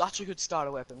actually such a good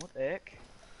starter weapon. What the heck?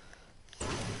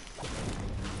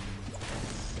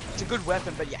 It's a good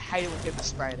weapon, but you hate it when people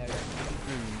spray it over.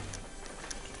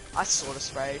 I sort of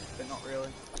sprayed, but not really.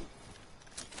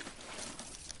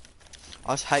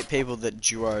 I just hate people that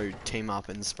duo team up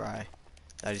and spray.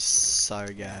 That is so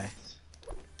gay.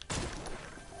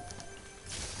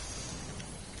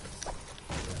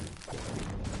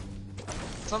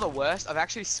 It's not the worst. I've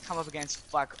actually come up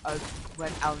against, like, when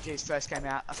LMGs first came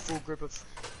out, a full group of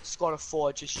squad of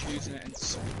 4 just using it and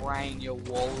spraying your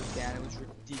walls down. It was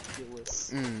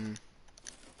ridiculous.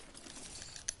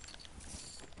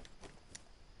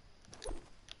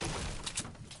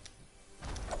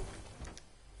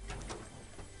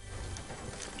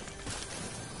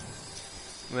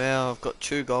 Well, I've got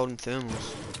 2 golden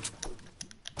thermals.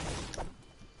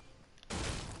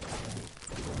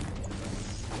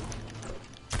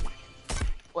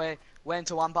 Went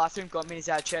into one bathroom, got minis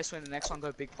out of chest, when the next one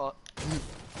got a big pot.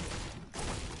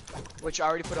 Which I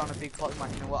already put on a big pot. I'm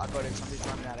like, you know what, I got it, so I'm just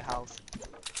running out of health.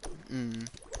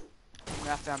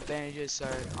 I found bandages, so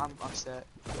I'm set.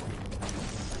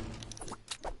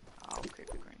 I'll keep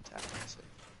the green tag, so.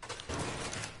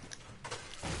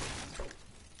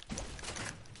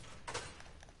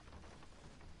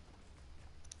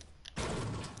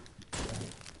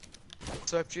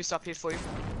 So juice up here for you.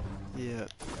 Yeah.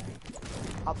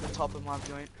 Up the top of my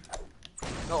joint.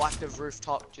 Not like the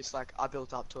rooftop, just like I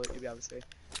built up to it, you'll be able to see.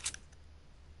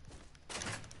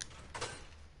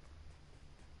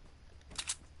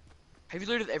 Have you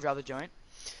looted every other joint?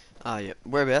 Yeah.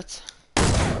 Whereabouts?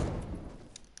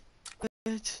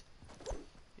 What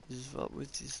is up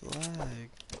with this lag?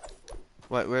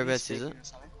 Wait, whereabouts is it?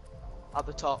 Up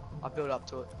the top. I built up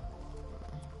to it.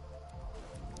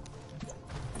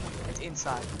 It's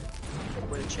inside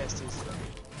where the chest is.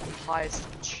 The highest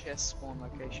chest spawn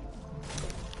location.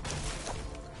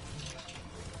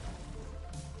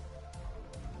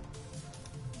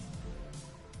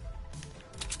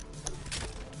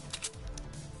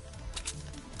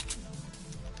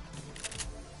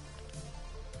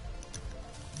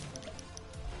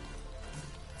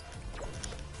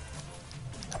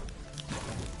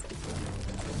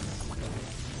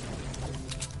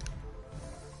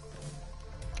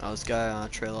 Let's go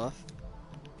trail off.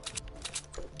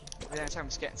 The only time I'm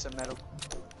just getting some metal.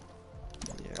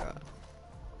 Yeah, right.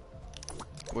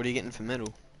 What are you getting for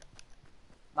metal?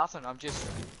 Nothing, I'm just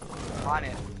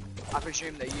mining it. I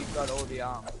presume that you've got all the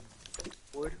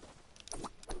wood.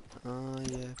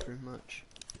 Yeah, pretty much.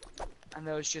 And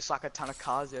there was just like a ton of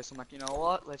cars there, so I'm like, you know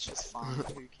what? Let's just farm.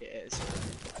 Who cares?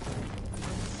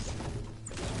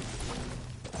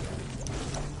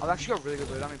 I've actually got really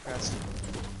good loot. I'm impressed.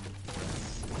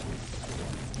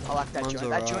 I like that joint.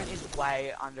 That joint is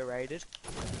way underrated.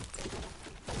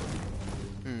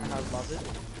 And I love it.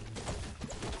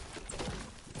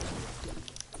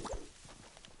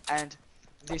 And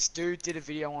this dude did a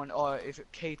video on, if it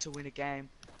key to win a game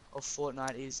of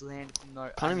Fortnite is land no.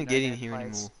 Can't even get in here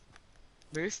anymore.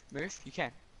 Move, you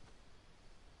can.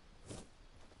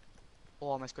 Oh,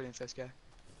 I almost got in first go.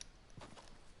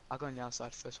 I go on the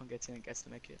outside, first one gets in and gets to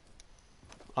make it.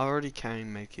 I already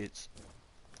carrying make kits.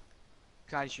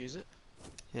 Can I just use it?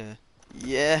 Yeah.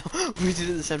 Yeah, we did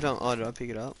it at the same time. Oh, did I pick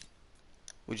it up?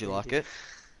 Would you like it?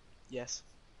 Yes.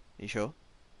 You sure?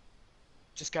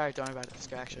 Just go, don't worry about it,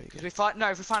 just go actually. Because if we find a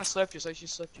slurp juice, let's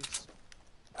use slurp juice.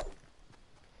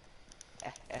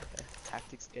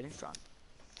 Tactics, get in front.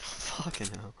 Fucking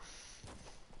hell.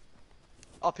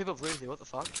 Oh, people have looted here, what the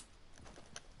fuck?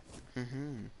 No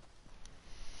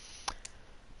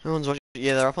one's watching.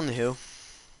 Yeah, they're up on the hill.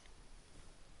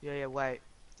 Yeah, wait.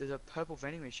 There's a purple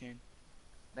vending machine.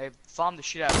 They farmed the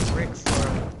shit out of brick for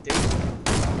a diesel.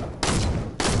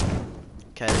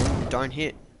 Okay, then don't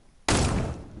hit.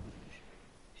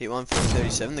 Hit one for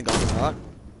 37, the guy on the right.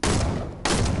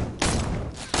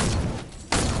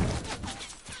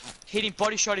 Hit him,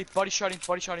 body shot him, body shot him,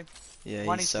 body shot him. Yeah,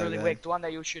 One he's is so really bad. weak. The one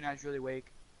that you were shooting at is really weak.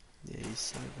 Yeah, he's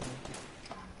so bad.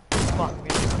 Fuck, I'm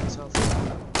gonna shoot myself.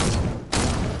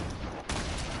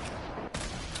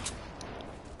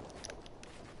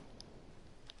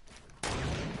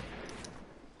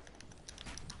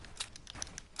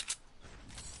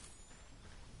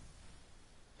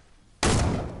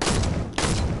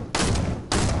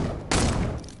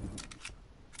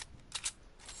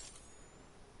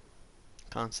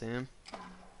 Can't see him.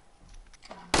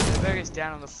 The burger's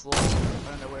down on the floor. I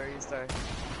don't know where he is though.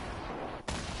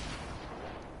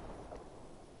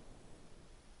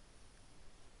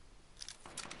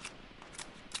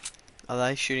 Are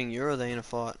they shooting you or are they in a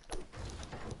fight?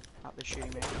 Oh, they're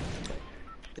shooting me.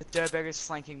 The Durburger's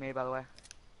flanking me, by the way.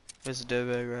 Where's the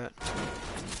Durburger at?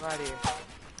 Right here.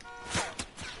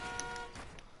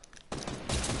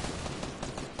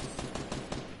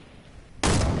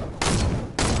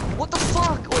 What the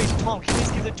fuck? Wait, Tom, can you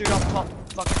just give the dude up top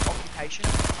fucking occupation?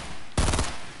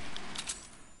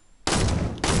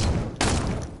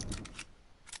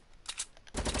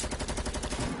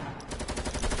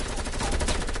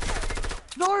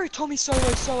 No, Tommy, solo.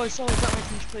 Don't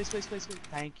make me, please.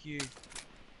 Thank you.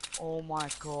 Oh my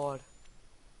god.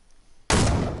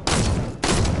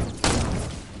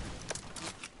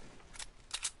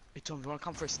 Hey Tom, do you wanna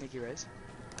come for a sneaky res?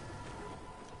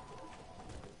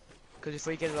 Because if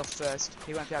we get it off first,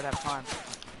 he won't be able to have time.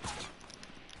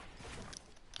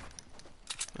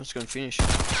 I'm just gonna finish. So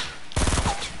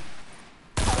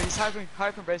just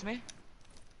hope and res me.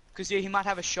 Because yeah, he might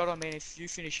have a shot on me, and if you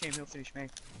finish him, he'll finish me.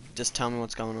 Just tell me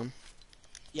what's going on.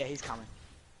 Yeah, he's coming.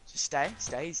 Just stay,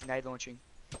 he's nade launching.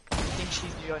 I think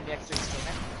she's your next to his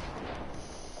teammate.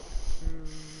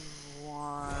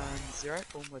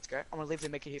 2-1-0. Boom, let's go. I'm gonna leave the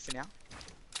make it hit for now.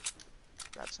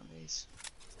 Grab some of these.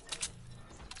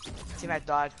 Teammate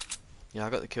died. Yeah, I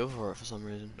got the kill for it for some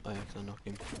reason. Oh yeah, 'cause I knocked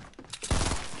him.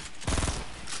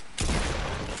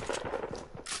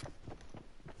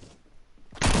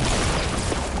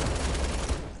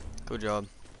 Good job.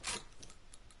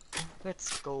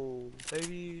 Let's go,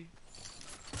 baby.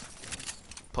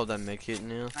 Pop that med kit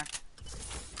now. I'm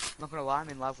not gonna lie, I'm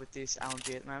in love with this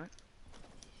LMG at the moment.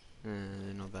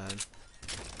 They're not bad.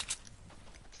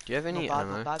 Do you have any not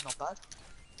ammo? bad, not bad.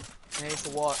 Hey, for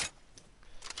what?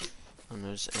 I don't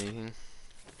know, just anything.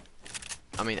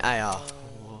 I mean AR.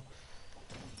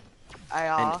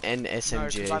 AR. And No,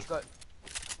 SMG. 'cause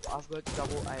I've got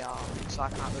double AR, so I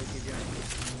can't really give you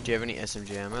anything. Do you have any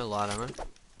SMG ammo? Light ammo?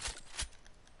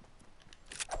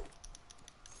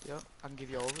 Yep, I can give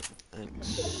you all of it.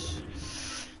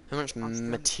 Thanks. How much I'm still in the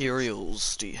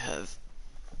materials do you have?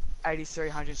 83,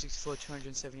 164,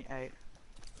 278.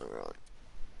 Alright.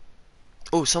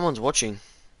 Oh, someone's watching.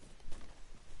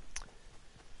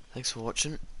 Thanks for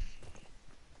watching.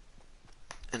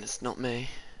 And it's not me.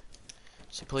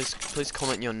 So please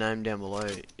comment your name down below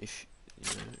if you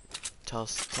know. Tell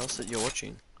us that you're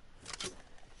watching.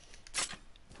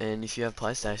 And if you have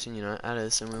PlayStation, you know, add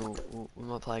us and we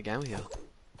might play a game with you.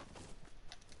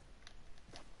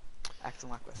 Acting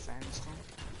like we're famous, Tom.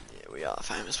 Yeah, we are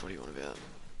famous. What do you want about?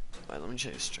 Wait, let me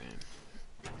check the stream.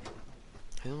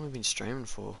 How long have we been streaming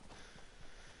for?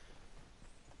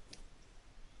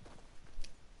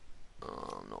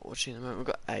 Oh, I'm not watching at the moment. We've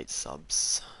got 8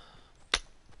 subs.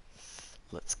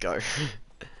 Let's go.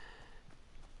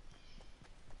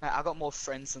 Mate, I got more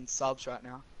friends than subs right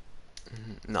now.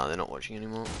 No, they're not watching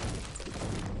anymore.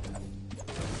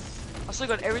 I still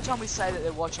got every time we say that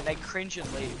they're watching, they cringe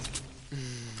and leave.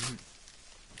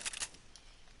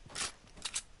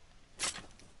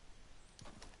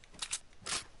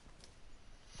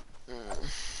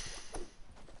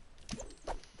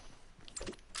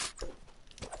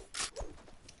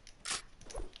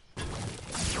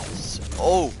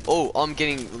 Oh, I'm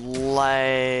getting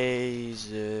lasered.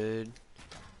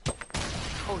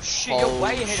 Oh shit, you're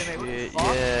way ahead of me. What the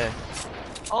fuck? Yeah.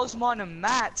 I was minding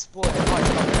mats, boy.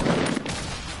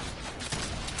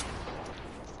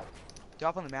 Go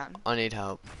up on the mountain. I need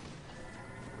help.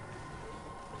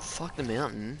 Fuck the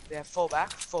mountain. Yeah, fall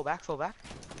back.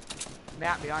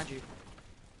 Mountain behind you.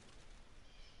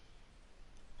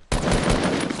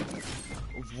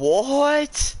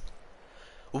 What?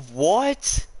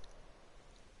 What?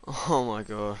 Oh my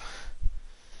god.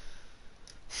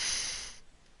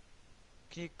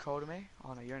 Can you call to me?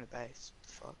 Oh no, you're in a base.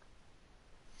 Fuck.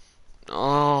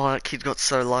 Oh, that kid got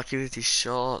so lucky with his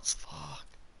shots. Fuck.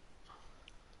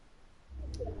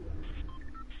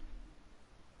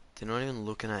 They're not even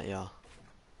looking at ya.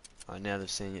 Oh, now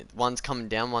they've seen you. One's coming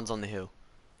down, one's on the hill.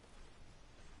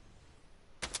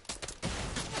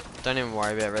 Don't even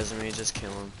worry about resume, just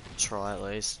kill him. Try at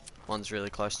least. One's really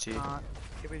close to you.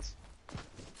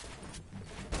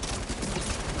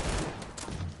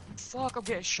 Fuck, I'm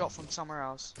getting shot from somewhere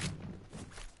else.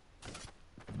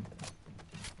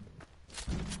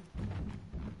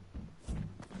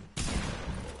 The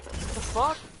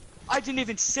fuck? I didn't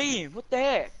even see him. What the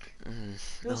heck?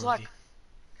 It was like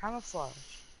camouflage.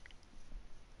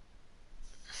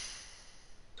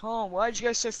 Tom, why'd you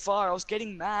go so far? I was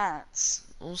getting mats.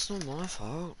 Oh, it's not my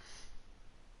fault.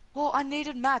 Well, I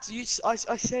needed mats. I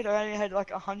said I only had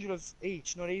like 100 of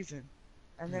each, not even.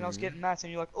 And then I was getting mats,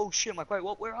 and you're like, oh shit. I'm like, wait,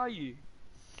 what? Where are you?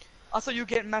 I thought you were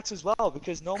getting mats as well,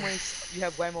 because normally if you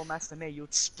have way more mats than me,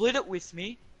 you'd split it with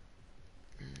me.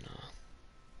 No.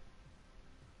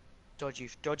 Dodgy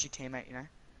teammate, you know.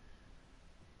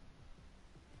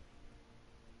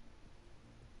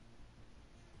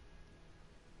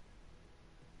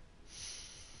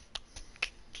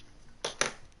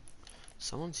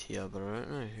 Someone's here, but I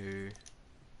don't know who.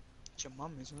 It's your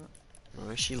mum, isn't it?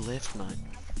 No, she left, mate.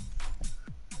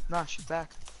 Nah, she's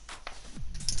back.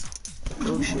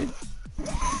 Oh shit.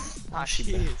 Ah, she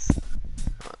is.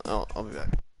 Oh, I'll be back.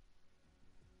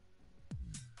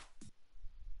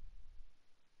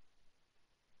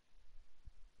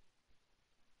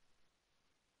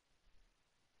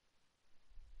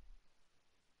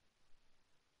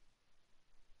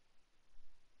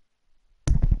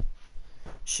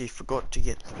 She forgot to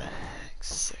get the bags,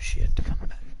 so she had to come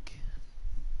back.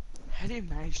 How do you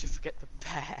manage to forget the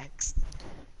bags?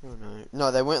 Oh no.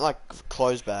 No, they weren't like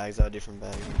clothes bags, they were different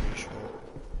bags, I'm pretty sure.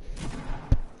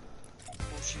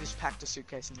 Well, she just packed a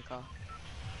suitcase in the car.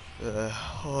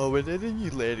 Oh, we're at a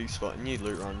new landing spot, new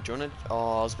loot run. Do you wanna,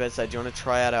 oh, I was about to say, do you wanna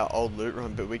try out our old loot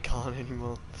run, but we can't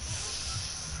anymore.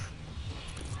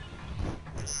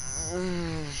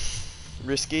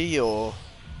 Risky or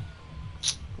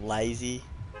lazy?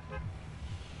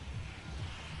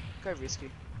 Go risky.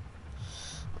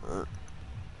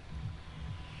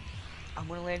 I'm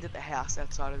gonna land at the house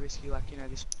outside of risky, like, you know,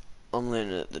 this. I'm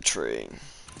landing at the tree.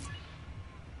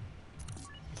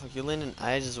 Fuck, you're landing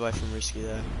ages away from risky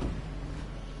though.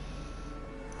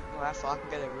 Well, how far I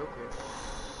can go there real quick. Do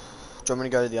you want me to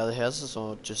go to the other houses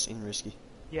or just in risky?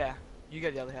 Yeah, you go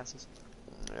to the other houses.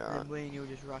 Yeah, and then we and you'll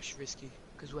just rush risky.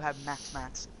 Because we'll have max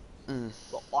mats. Mm.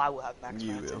 Well, I will have max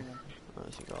You mats will. anyway. I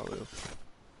think I will.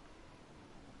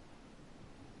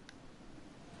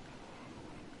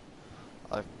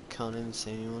 I can't even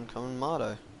see anyone coming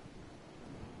Mardo.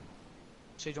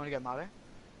 So do you want to go Mardo?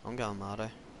 I'm going Mardo.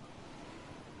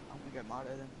 I'm gonna go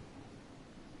Mardo then.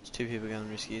 There's two people going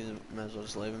risky, so might as well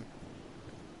just leave them.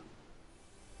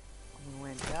 I'm gonna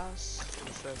land house for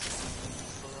the first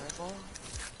time forever.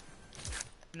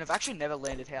 And I've actually never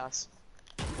landed house.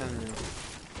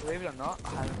 Believe it or not, I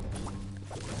haven't.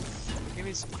 Give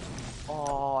me some...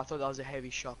 Oh, I thought that was a heavy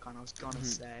shotgun, I was gonna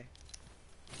say.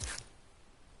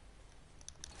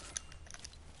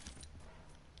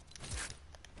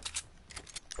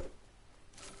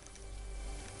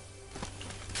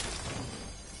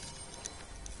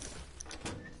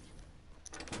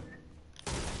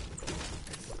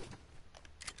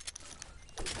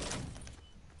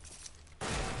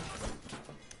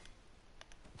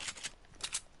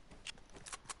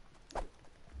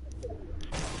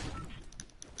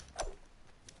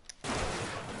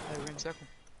 Circle.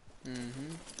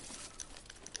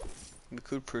 We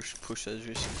could push those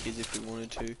risky kids if we wanted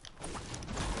to.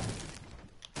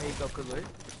 Hey, you got good loot?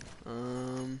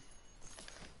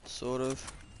 Sort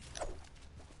of. I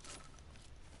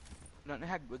don't know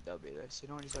how good they'll be though, so you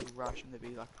don't just like rush and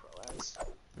they'll be like pro as.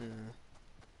 Yeah.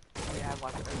 They have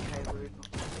like okay loot,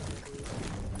 not good loot.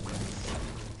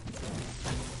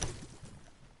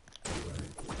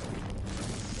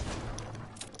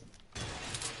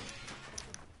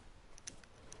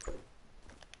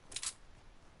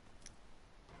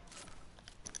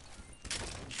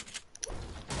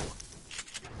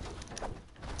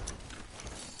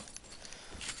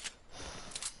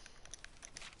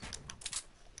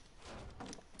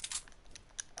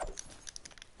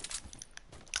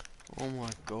 Oh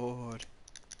my god.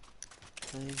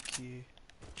 Thank you.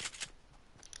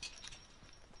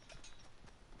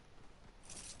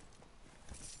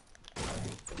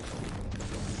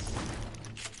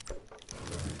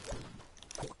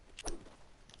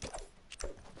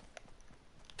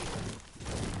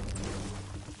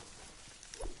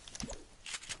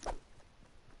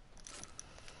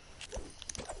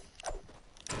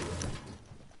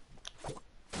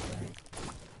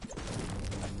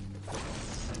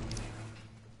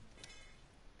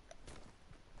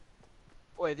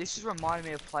 Wait, this is reminding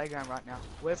me of Playground right now.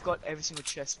 We've got every single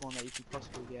chest spawn that you could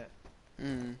possibly get.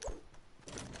 Hmm.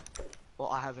 Well,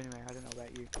 I have anyway. I don't know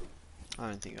about you. I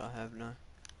don't think I have, no.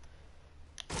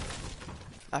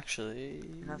 Actually...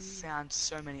 And I've found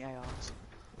so many ARs.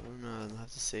 I don't know, I'll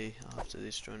have to see after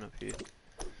this join up here.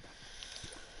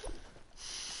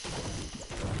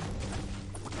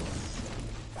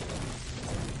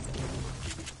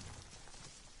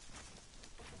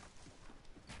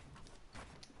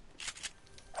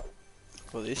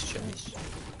 Well, this chest.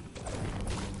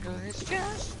 This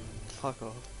chest. Fuck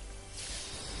off.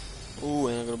 Ooh,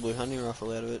 and I got a blue hunting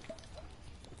rifle out of it.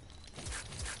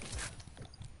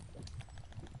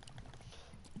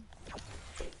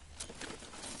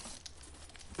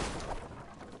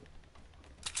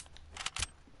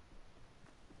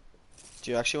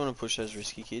 Do you actually want to push those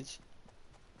risky kids?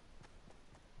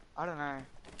 I don't know.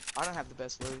 I don't have the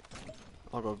best loot.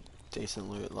 I got decent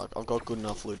loot. Like I've got good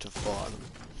enough loot to fight them.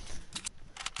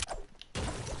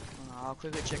 I'll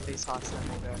quickly check these huts and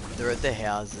then we'll go. They're at the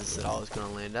houses that I was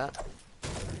gonna land at.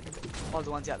 Oh, the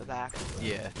ones out the back.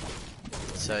 Yeah.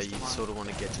 So you sort of want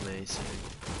to get to me. So.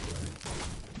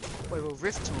 Wait, we'll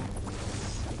rift to them.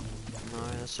 No,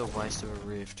 that's a waste of a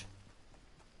rift.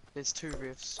 There's 2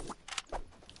 rifts.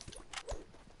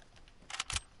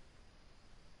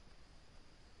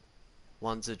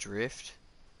 One's a drift.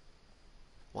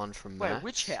 One from Wait, Max.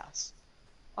 which house?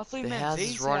 I thought you The meant house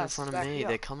these is right in houses front of back me. here.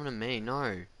 They're coming to me.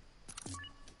 No.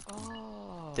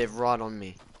 Oh. They're right on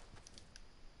me.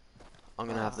 I'm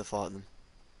gonna have Ah. to fight them.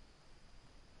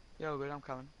 Yo, good, I'm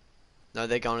coming. No,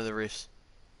 they're going to the rifts.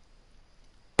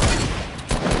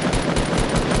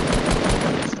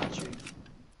 Statue.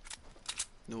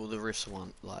 Well, the rifts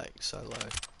want like so low.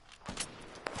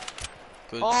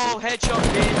 Good. Oh, good. headshot,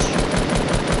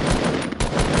 bitch!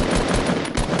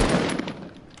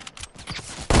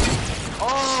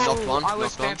 Oh, Knocked one, I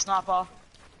was knocked one. spam sniper.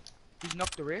 He's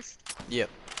knocked the rift. Yep.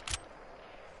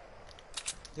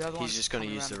 The other He's one's just gonna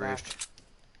coming use the around back. rift.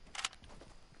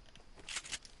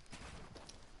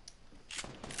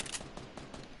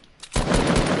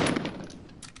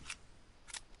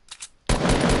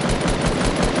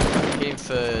 Hit him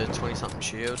for 20 something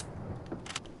shield.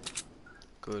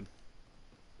 Good.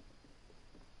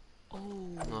 Oh.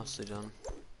 Nicely done.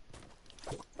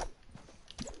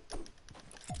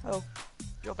 Oh,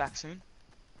 you're back soon.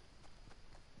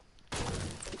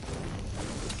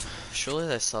 Surely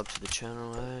they sub to the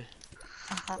channel,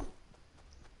 eh?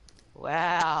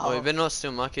 Wow. Oh, you better not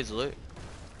steal my kid's loot.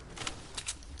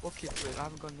 What kid's loot? I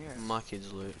haven't gone near it. My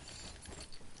kid's loot.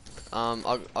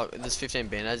 There's 15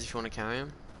 band-aids if you want to carry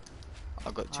them.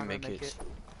 I've got 2 I'm gonna med make kits. it.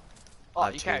 Oh,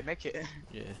 have you 2. can't make it.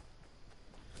 Yeah.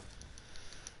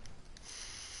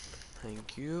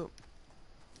 Thank you.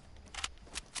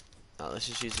 Let's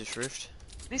just use this rift.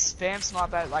 This spam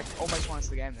sniper like almost won us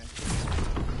the game then.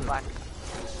 Like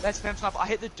that spam sniper, I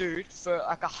hit the dude for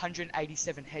like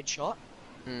 187 headshot,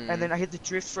 and then I hit the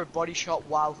drift for a body shot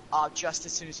while just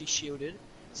as soon as he shielded.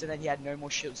 So then he had no more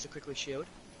shields to quickly shield.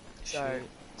 So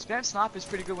spam sniper is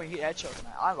pretty good when you hit headshots,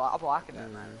 man. I'm liking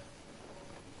it, man.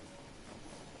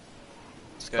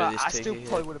 Let's go But to this I still tiki,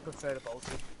 probably would have preferred a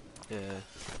bolted. Yeah.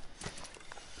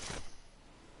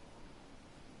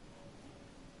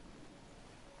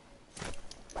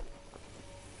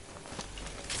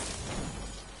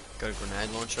 Got a grenade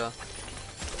launcher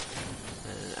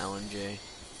and an LMG.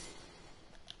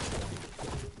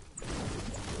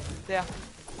 There.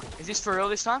 Is this for real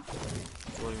this time?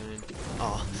 What do you mean?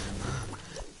 Oh.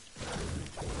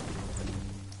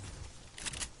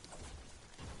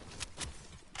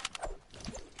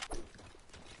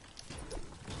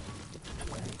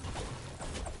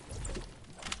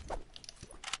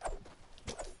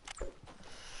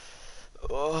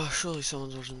 Oh, surely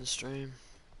someone's watching the stream.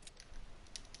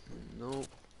 Nope.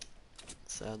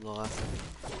 Sad life.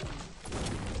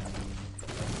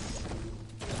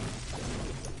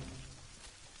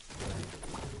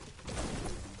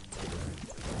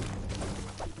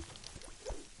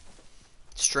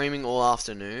 Streaming all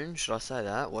afternoon, should I say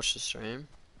that? Watch the stream.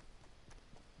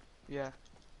 Yeah.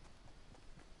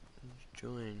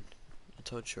 Join. I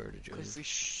told Shura to join. Because we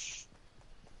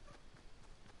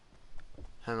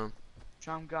Hang on.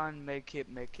 drum gun, make it.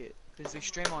 Because we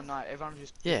stream all night, everyone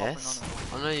just Yes,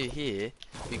 popping on I know you're here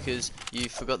because you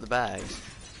forgot the bags.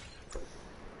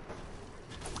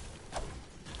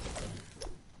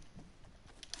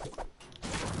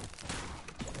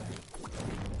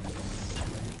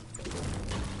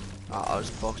 I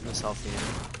just boxed myself in.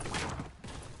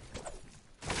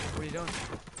 What are you doing?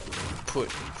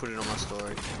 Put it on my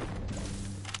story.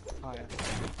 Oh yeah.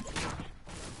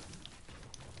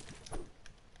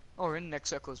 Oh, we're in the next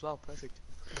circle as well, perfect.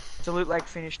 The loot lake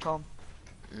finished, Tom.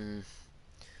 Mm.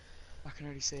 I can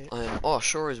already see it. Oh,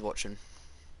 sure he's watching.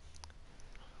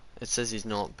 It says he's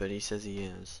not, but he says he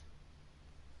is.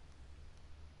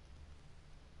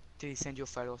 Did he send you a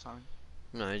photo or something?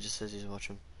 No, he just says he's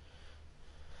watching.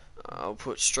 I'll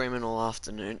put streaming all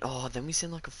afternoon. Oh, then we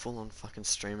send like a full-on fucking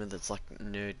streamer that's like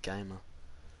nerd gamer.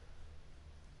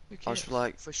 Who I cares? was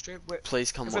like, For stream,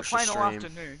 please come if we're watch the playing all stream.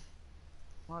 afternoon,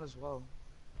 might as well.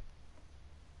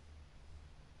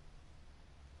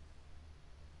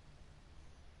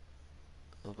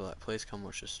 I'll be like, please come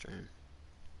watch the stream.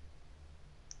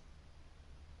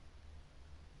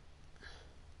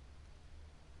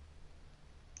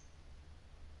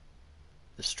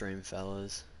 The stream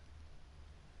fellas.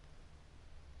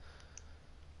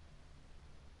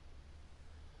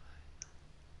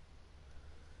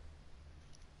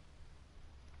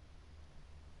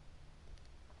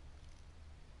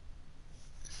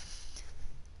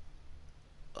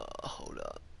 Hold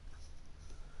up.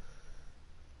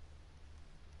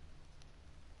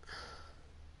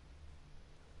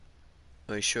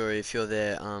 Are you sure if you're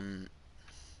there,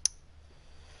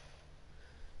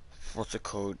 what's it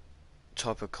called?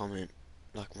 Type a comment.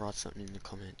 Like, write something in the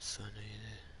comments so I know you're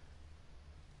there.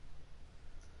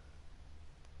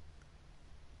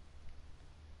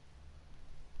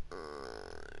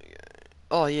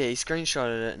 Oh yeah, he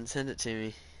screenshotted it and sent it to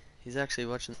me. He's actually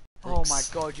watching. Oh my Thanks.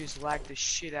 god, you just lagged the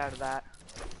shit out of that.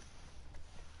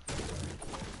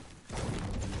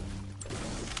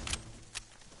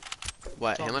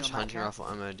 Wait, Told how me much on that hunting count. rifle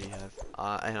ammo do you have?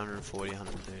 840,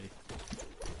 130.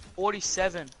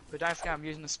 47, but don't forget I'm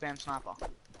using the spam sniper.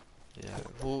 Yeah,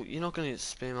 well, you're not gonna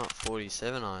spam up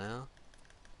 47, are you?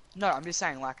 No, I'm just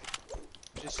saying, like,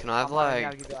 just. Can I have I'm not even like,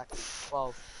 able to give you like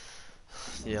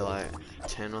 12. yeah, like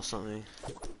 10 or something?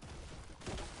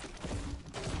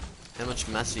 How much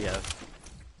mass do you have?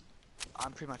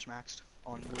 I'm pretty much maxed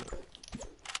on wood.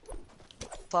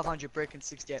 500 brick and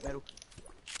 68 metal.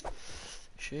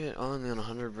 Shit, I'm only on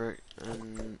 100 brick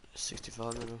and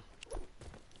 65 metal.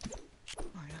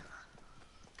 Oh yeah.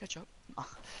 Catch up. Oh,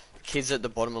 Kids at the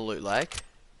bottom of Loot Lake,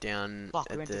 down fuck,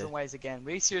 we at went the... different ways again.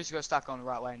 We seriously got stuck on the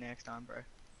right way next time, bro.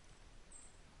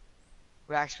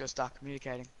 We actually got stuck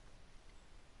communicating.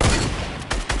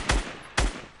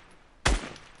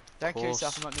 Don't kill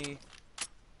yourself, I'm not near.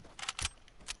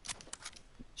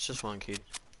 It's just one kid.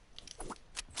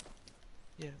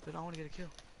 Yeah, but I want to get a kill.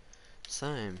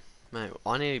 Same. Mate,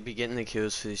 I need to be getting the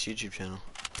kills for this YouTube channel.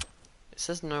 It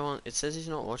says no one, it says he's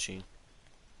not watching.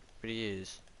 But he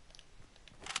is.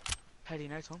 How do you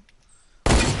know, Tom?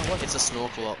 It's a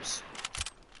snorkel ops.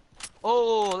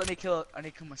 Oh, let me kill it. I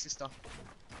need to kill my sister.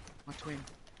 My twin.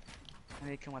 I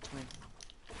need to kill my twin.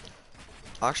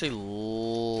 I actually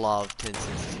love 10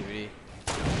 sensitivity.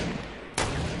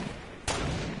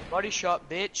 Body shot,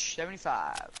 bitch.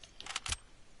 75.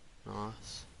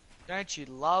 Nice. Don't you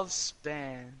love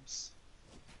spams?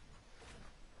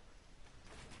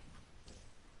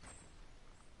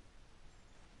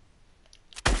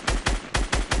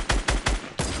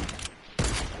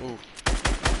 Ooh.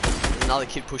 There's another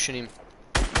kid pushing him.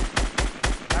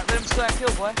 Don't let him steal that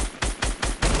kill, boy.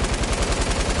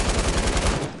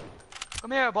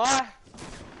 Come here, boy.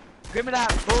 Give me that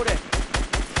booty.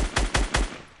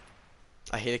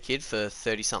 I hit a kid for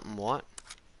 30 something white.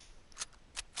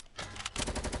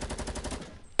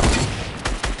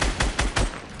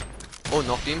 Oh,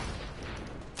 knocked him.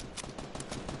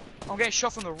 I'm getting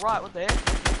shot from the right. What the heck?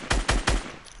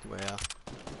 Wow.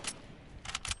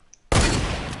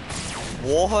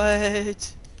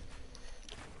 What?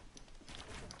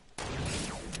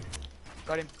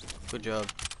 Got him. Good job.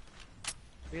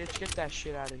 Bitch, get that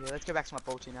shit out of here. Let's go back to my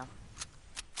bolty now.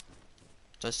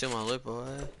 Don't steal my loot, boy.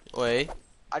 Oi.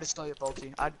 I just stole your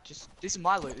bolty. This is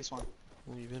my loot, this one.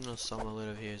 Well, you better not steal my loot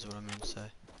over here is what I meant to say.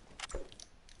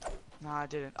 No, I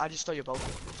didn't. I just stole your bolty.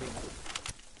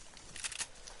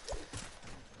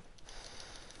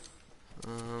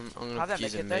 I'm Have gonna that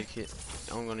use a medkit there.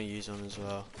 medkit. I'm gonna use one as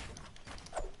well.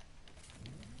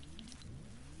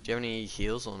 Do you have any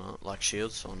heals or not? Like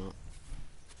shields or not?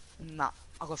 Nah,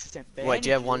 I got 15. Wait, do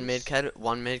you have one bandages.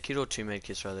 medkit or two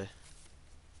medkits right there?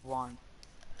 One.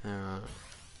 Alright.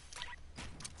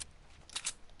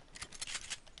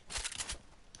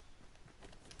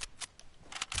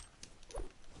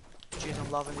 Jeez,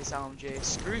 I'm loving this LMG.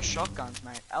 Screw shotguns,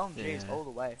 mate. LMGs Yeah. all the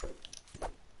way.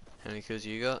 How many kills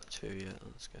you got? 2, yeah,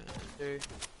 let's go. Dude.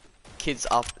 Kids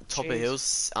up top of Jeez.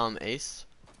 hills, east.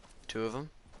 2 of them.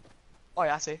 Oh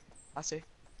yeah, I see. I see.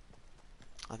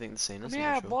 I think they've seen us, Come I'm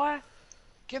here, not sure. boy.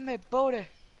 Give me booty.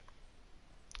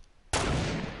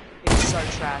 It's so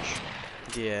trash.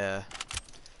 Yeah.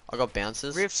 I got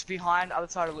bouncers. Rifts behind, other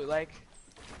side of Loot Lake.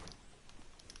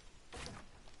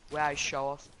 Wow, you show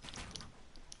off.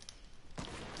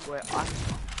 Where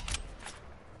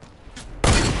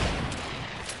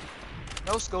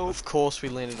no scope. Of course we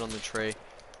landed on the tree.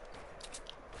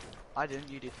 I didn't,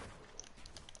 you did.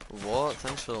 What?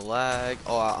 Thanks for the lag.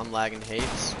 Oh, I'm lagging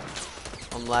heaps.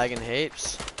 I'm lagging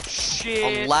heaps.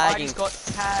 Shit, I'm lagging I just got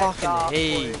tagged fucking up,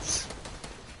 heaps.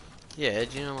 Yeah,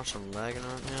 do you know how much I'm lagging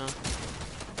right now?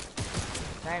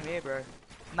 Same here, bro.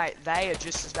 Mate, they are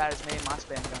just as bad as me and my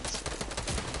spam guns.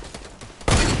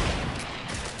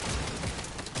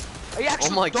 Are you Oh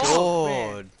actually my dog,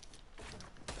 god. Man?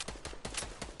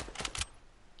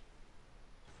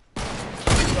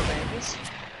 You got bandages?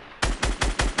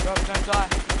 Rob, don't die.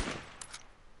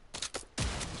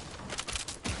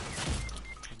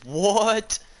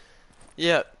 What?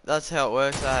 Yep, that's how it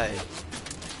works, eh?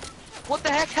 What the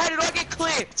heck? How did I get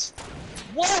clipped?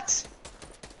 What?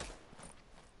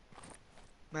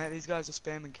 Man, these guys are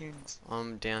spamming kings.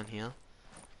 I'm down here.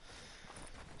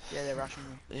 Yeah, they're rushing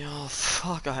me. Oh,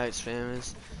 fuck, I hate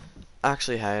spammers. I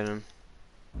actually hate them.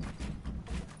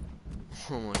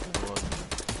 Oh my god.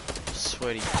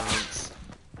 Sweaty cunts.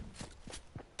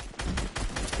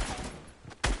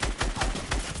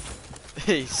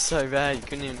 He's so bad, you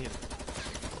couldn't even hit him.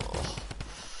 Oh.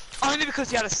 Only because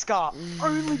he had a scar.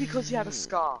 Only because he had a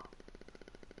scar.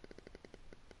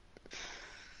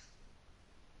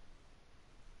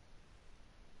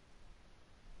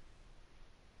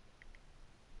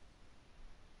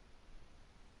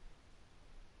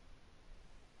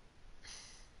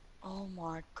 Oh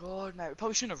my god, mate. We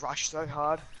probably shouldn't have rushed so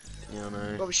hard. Yeah, I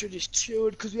know. Probably should have just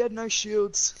chilled because we had no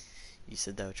shields. You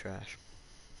said they were trash.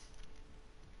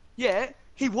 Yeah,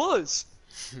 he was.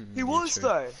 He Yeah, was true.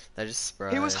 though. They just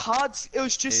spray. He was hard. It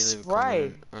was Can you just leave a spray.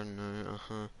 comment? I don't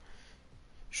know,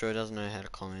 Sure, he doesn't know how to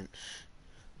comment.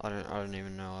 I don't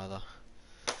even know either.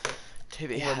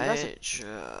 TBH.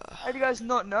 How do you guys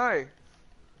not know?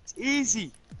 It's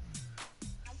easy.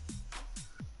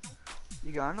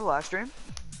 You going to live stream?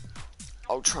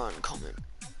 I'll try and comment.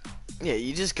 Yeah,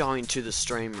 you just go into the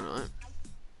stream, right?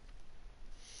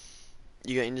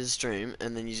 You go into the stream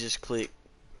and then you just click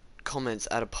comments,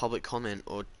 add a public comment,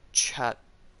 or chat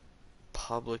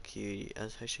publicly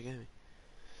as HTGaming.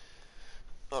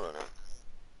 I don't know.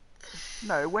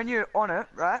 No, when you're on it,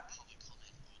 right?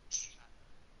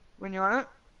 When you're on it,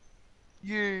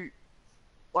 you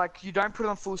don't put it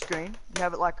on full screen. You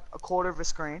have it like a quarter of a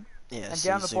screen. Yeah, And so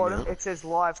down you the zoom bottom, out. it says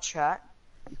live chat.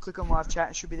 You click on live chat,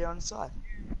 it should be there on the side.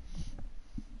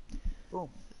 Boom.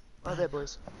 Right there,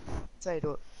 boys. That's how you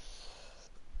do it.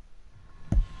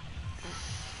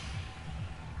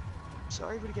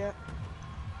 Sorry, where'd you go?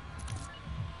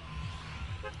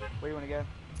 Where do you want to go?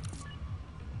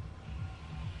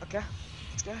 Okay,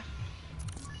 let's go.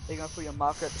 You're gonna put your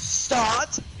marker at the start.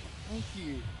 Thank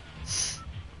you.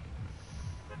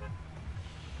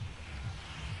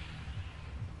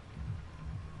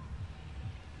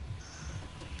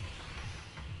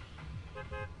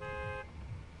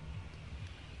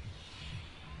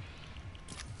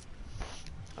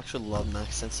 I actually love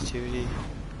max sensitivity.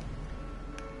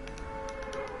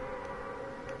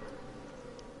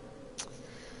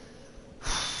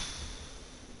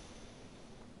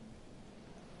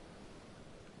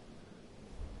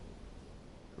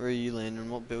 Where are you landing?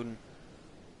 What building?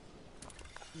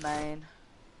 Main.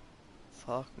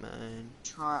 Fuck, man.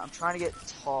 I'm trying to get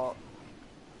top.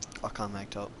 I can't make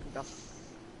top.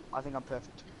 I think I'm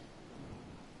perfect.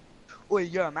 Oh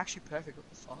yeah, I'm actually perfect. What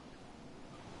the fuck?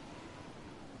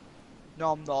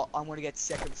 No, I'm not. I'm gonna get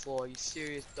second floor. You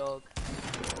serious, dog?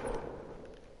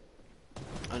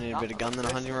 I need a better gun than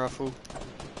a hunting rifle.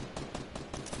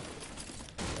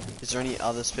 Is there any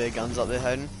other spare guns up there,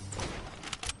 Hayden?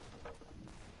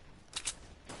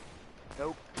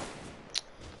 Nope.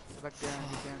 Go back down,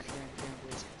 get down,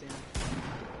 boys, get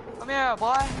down. Come here,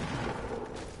 boy.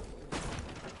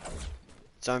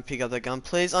 Don't pick up that gun,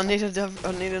 please. I need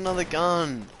another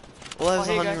gun. All I have is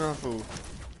a hunting rifle.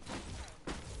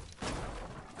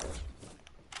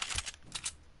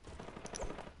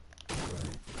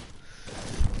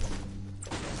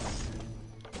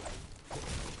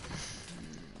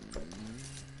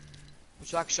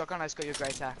 Would you like a shotgun? I just got your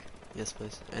great attack. Yes,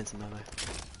 please. Answer my way.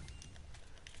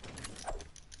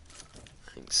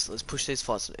 Thanks. Let's push these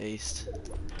fights to the east.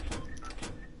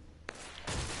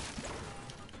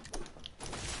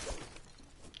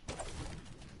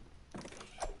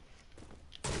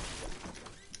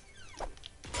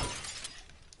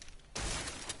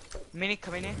 Mini,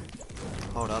 come in here.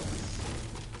 Hold up.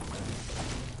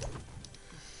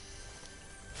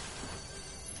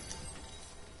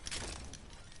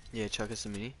 Yeah, chuck us a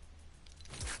mini.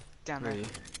 Down Where there. are you?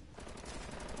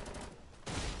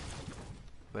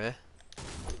 Where?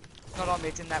 Not on me,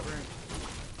 it's in that room.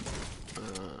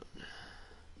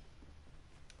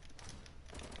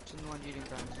 It's in the one you didn't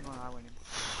go in, it's in the one I went in.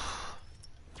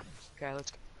 Okay,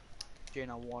 let's go. Gene,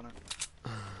 I want it.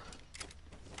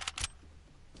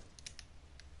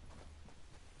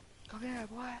 Come here,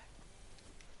 boy.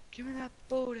 Give me that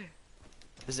booty.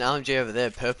 There's an LMG over there,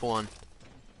 purple one.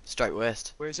 Straight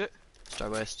west. Where is it?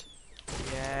 Straight west.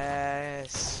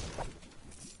 Yes.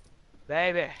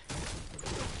 Baby.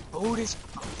 Booty's.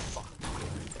 Oh, fuck.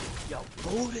 Yo,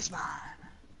 booty's mine.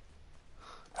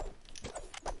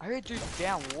 I heard a dude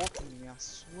down walking me, I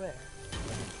swear.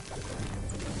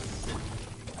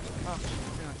 Oh,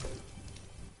 yeah.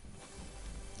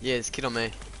 Yeah, there's a kid on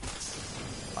me.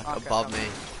 Like Okay, above me.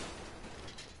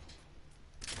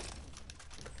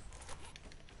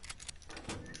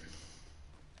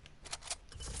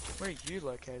 Where are you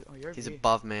located? Oh, you're over He's here.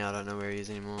 above me, I don't know where he is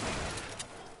anymore.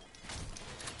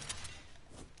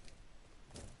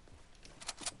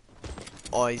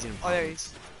 Oh, he's in Oh, there he apartments.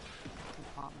 is.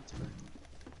 Apartments, bro.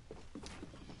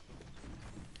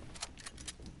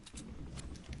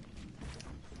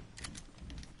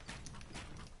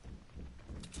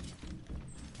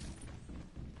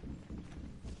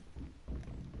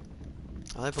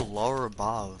 Are they below or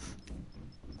above?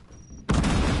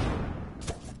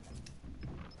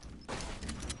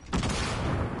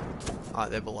 Alright,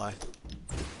 they're below.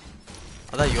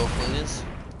 Are they your cleaners?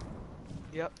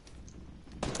 Yep.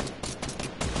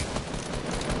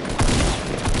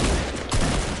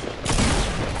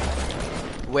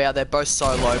 Wow, they're both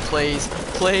so low. Please,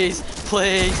 please,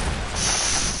 please.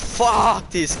 Fuck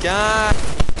this game.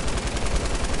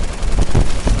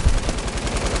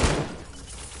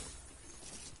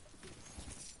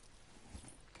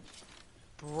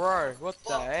 Bro, what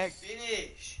the heck?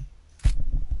 Finish.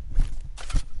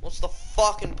 What's the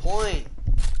fucking point?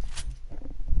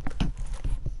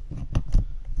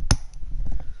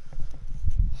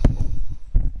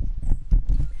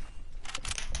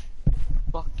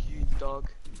 Fuck you, dog.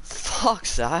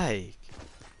 Fuck's sake.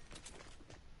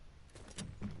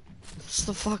 What's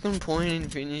the fucking point in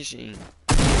finishing?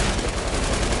 Bitch,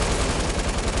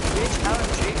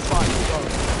 LMG fight,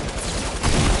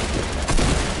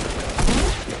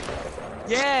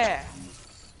 dog. Yeah!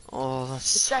 Oh,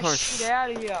 that's Get that shit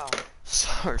out of here!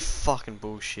 so fucking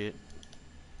bullshit.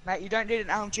 Mate, you don't need an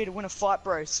LMG to win a fight,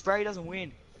 bro. Spray doesn't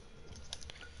win.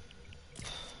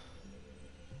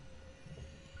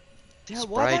 Damn,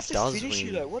 why'd they have to does finish you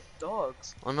win. though? What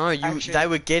dogs? I know, Actually- they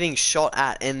were getting shot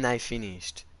at and they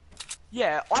finished.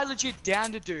 Yeah, I legit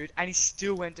downed a dude and he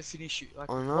still went to finish you. Like,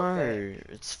 I what the know, heck?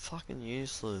 it's fucking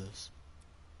useless.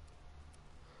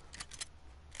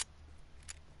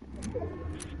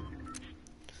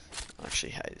 I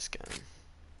actually hate this game.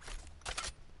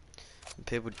 When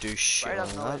people do shit Spray like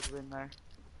doesn't that. always win though.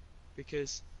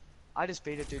 Because I just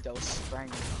beat a dude that was spraying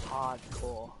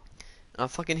hardcore. I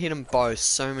fucking hit them both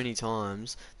so many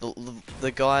times.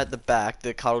 The guy at the back,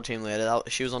 the cuddle team leader,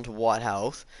 she was onto white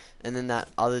health, and then that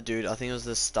other dude, I think it was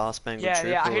the Star Spangled Yeah, Trooper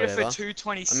yeah, I or hit it for whatever.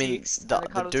 226. I mean, and the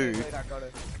cuddle dude- team leader got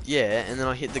it. Yeah, and then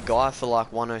I hit the guy for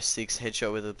like 106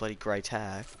 headshot with a bloody grey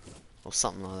tag, or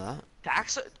something like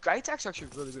that. Grey tag's actually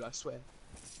really good, I swear.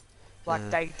 Like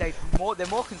Yeah. they're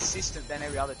more consistent than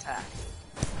every other tag.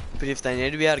 But if they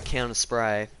need to be able to counter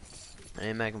spray, they need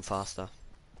to make them faster.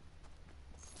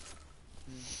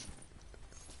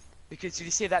 Because did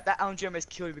you see that LMG almost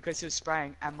killed me because he was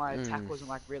spraying and my attack Mm. wasn't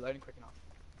like reloading quick enough.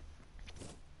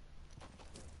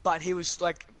 But he was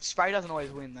like, spray doesn't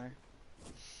always win though.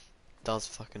 Does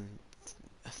fucking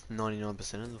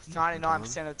 99% of the fucking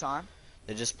 99% of the time.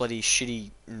 They're just bloody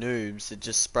shitty noobs that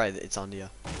just spray that it's under you.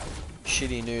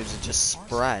 Shitty noobs that just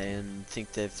spray and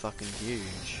think they're fucking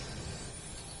huge.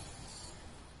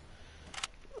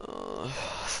 Oh,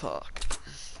 fuck.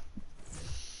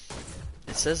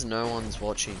 It says no one's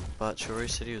watching, but Choru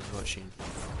said he was watching.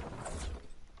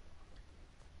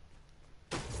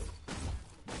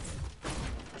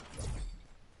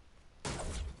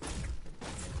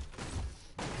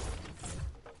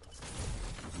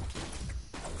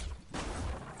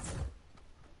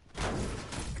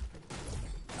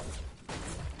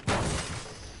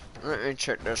 Let me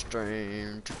check the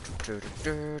stream.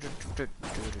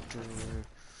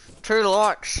 2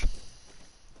 likes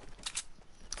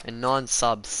and 9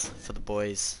 subs for the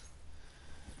boys.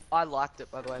 I liked it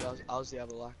by the way, I was the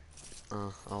other like.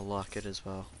 I'll like it as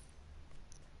well.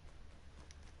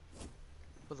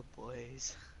 For the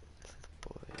boys.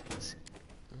 Boys.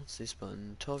 What's this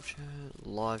button? Top chat,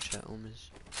 live chat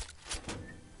almost.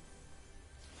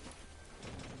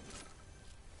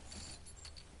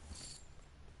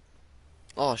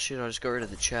 Oh shit, I just got rid of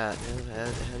the chat.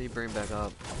 How do you bring it back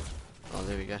up? Oh,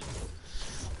 there we go.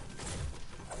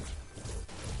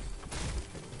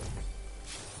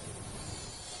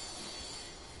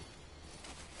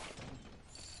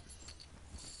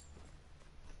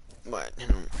 Wait,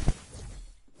 hang on.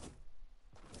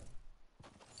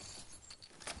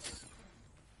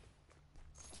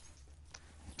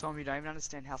 Tom, you don't even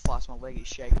understand how fast my leg is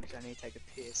shaking because I need to take a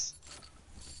piss.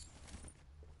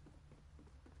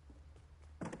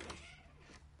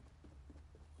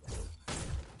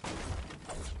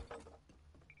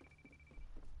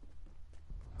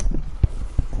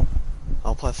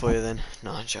 I'll play for you then.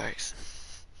 No jokes.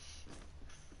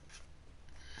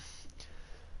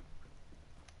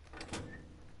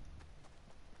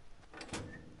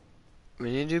 We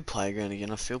need to do playground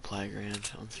again. I feel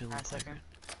playground. I'm feeling playground.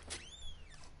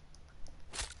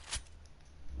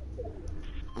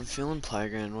 I'm feeling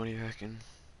playground. What do you reckon?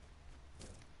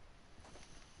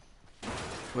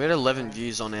 We had 11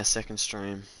 views on our second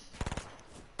stream.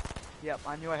 Yep,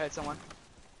 I knew I heard someone.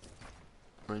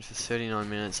 Went for 39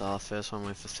 minutes. Our first one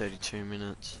went for 32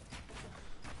 minutes.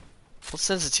 What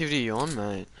sensitivity are you on,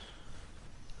 mate?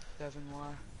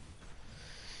 7Y.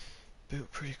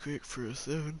 Built pretty quick for a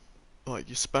 7. Like,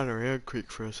 you spun around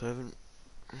quick for a 7.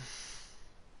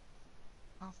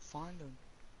 I'll find them.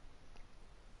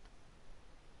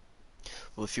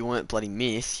 Well, if you weren't bloody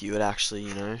myth, you would actually,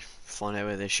 you know, find out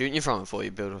where they're shooting you from before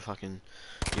you build a fucking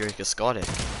Eureka Sky deck.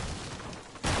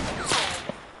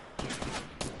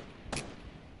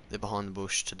 They're behind the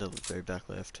bush to the very back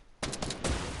left. Oh,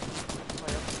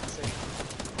 yep, I see.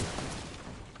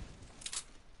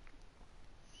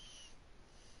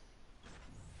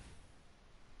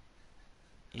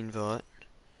 Invite.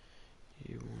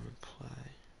 You want to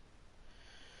play?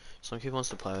 Some kid wants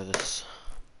to play with us.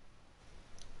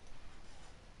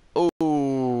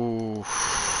 Oh,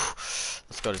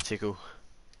 that's got a tickle.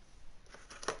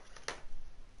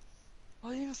 I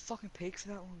didn't even fucking peek for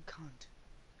that one, cunt.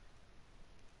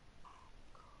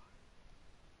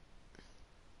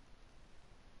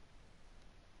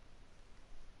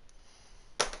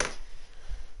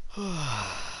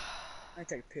 I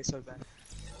take a piss so bad.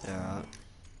 Alright.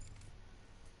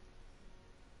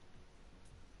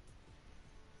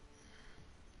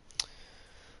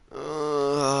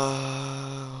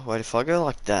 Wait, if I go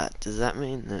like that, does that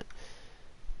mean that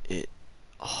it...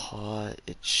 Oh,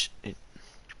 it... Let me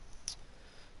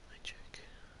check.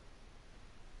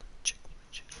 Check.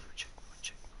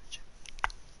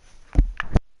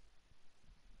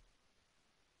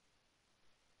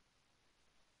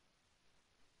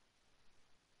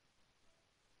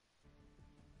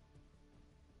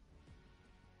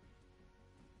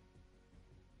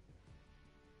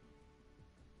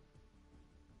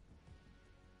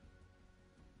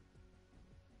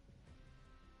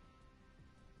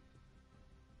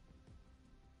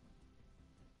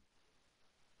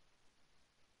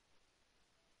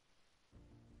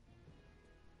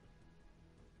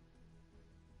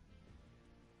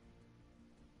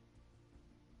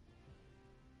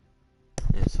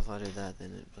 Yeah, so if I do that,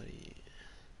 then it bloody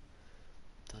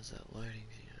does that loading,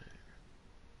 you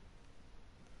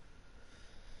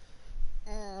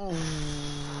know.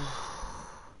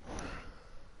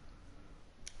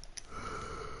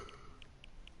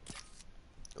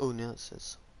 Oh, now it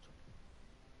says.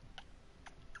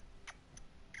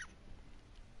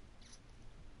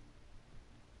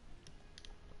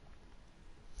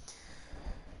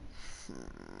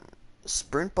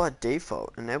 Sprint by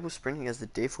default. Enable sprinting as the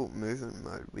default movement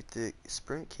mode with the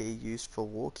sprint key used for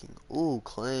walking. Ooh,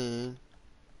 clean.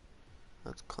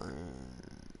 That's clean.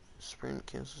 Sprint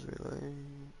cancels relay.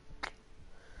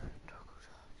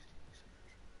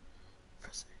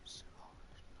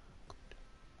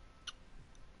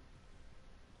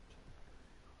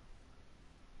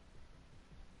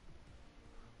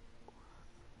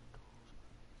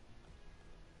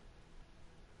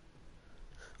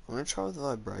 I'm gonna try with the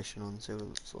vibration on, see what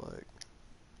it's like.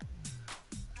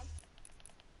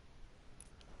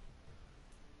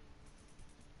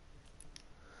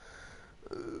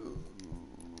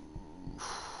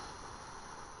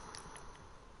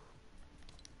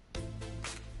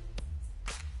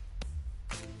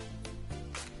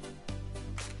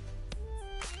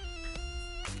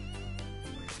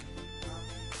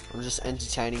 I'm just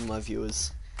entertaining my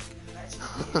viewers.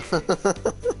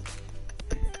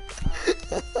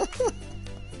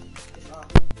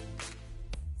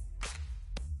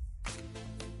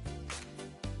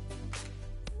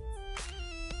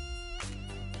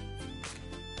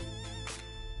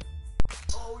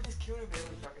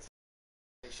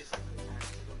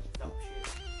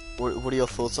 What are your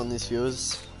thoughts on this,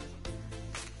 viewers?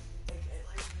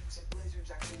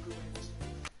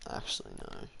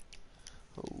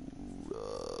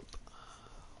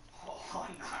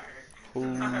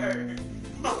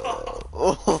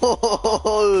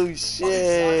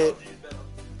 shit.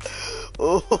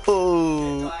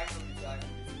 Oh.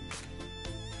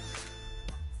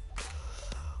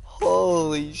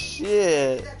 Holy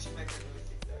shit.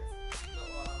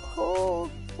 Oh,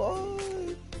 fuck.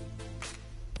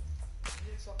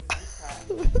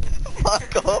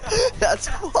 Fuck off. That's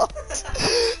fucked.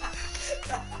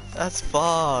 That's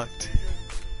fucked.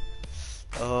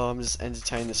 Oh, I'm just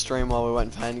entertaining the stream while we're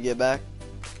waiting for Hayden to get back.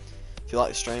 If you like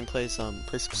the stream, please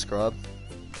subscribe.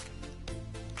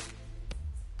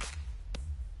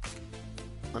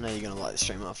 I know you're gonna like the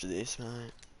stream after this,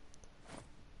 mate.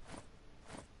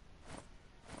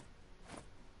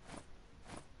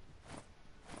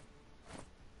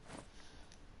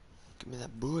 Give me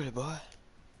that booty, boy.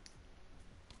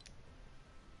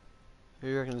 Who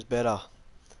do you reckon's better?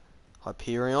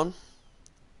 Hyperion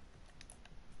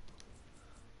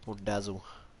or Dazzle?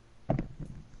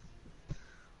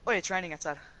 Oh, you're training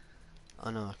outside.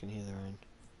 I know, I can hear the rain.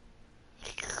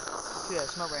 Yeah,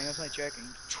 it's not raining. I was only joking.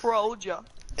 Trolled ya.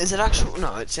 Is it actual?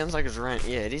 No, it sounds like it's raining.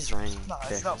 Yeah, it is raining. No,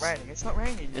 it's not raining. It's not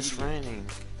raining. It's idiot. raining.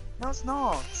 No, it's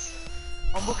not.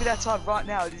 I'm looking outside right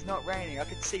now. It is not raining. I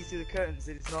can see through the curtains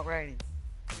that it's not raining.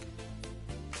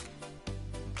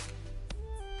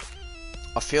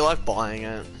 I feel like buying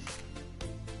it.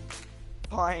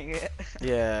 Buying it.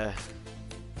 Yeah.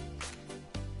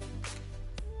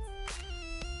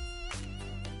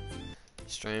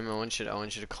 Stream, I want you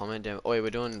to comment down. Oh, yeah, we're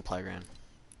doing playground.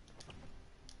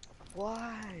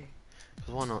 Why?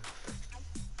 'Cause why not?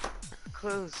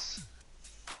 Because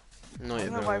No, I yeah,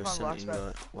 don't know but why I everyone sent likes an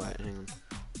invite. Wait, hang on.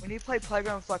 we need to play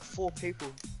playground with like 4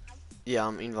 people. Yeah,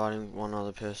 I'm inviting one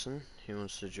other person. He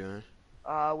wants to join.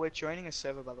 We're joining a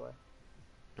server, by the way.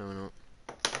 No, we're not.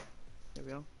 Here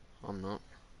we are. I'm not.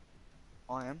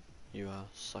 I am. You are.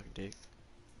 Suck a dick.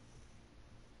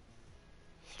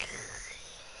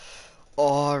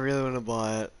 Oh, I really want to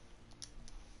buy it.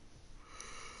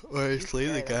 Wait, just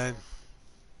leave the game.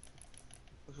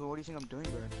 So what do you think I'm doing,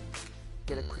 bro?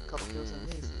 Get a quick couple kills and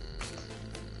leave.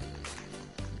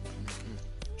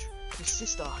 His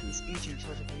sister is eating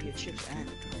social media chips and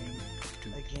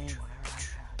playing a game on her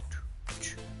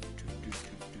iPad.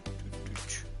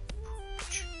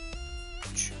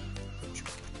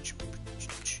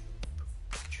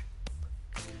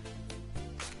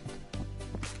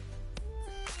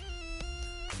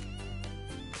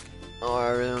 Oh, I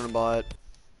really want to buy it.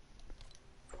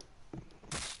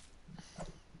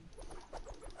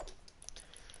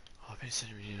 Oh, I've been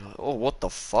sending me. Oh, what the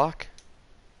fuck?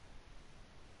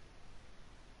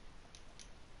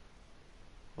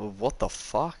 Oh, what the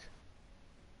fuck?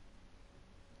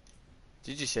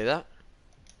 Did you see that?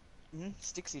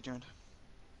 Stixie joined.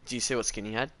 Do you see what skin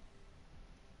he had?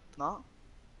 No?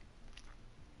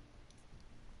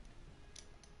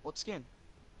 What skin?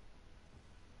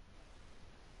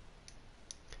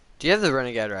 Do you have the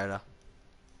Renegade Raider?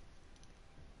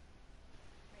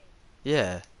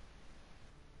 Yeah.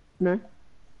 No.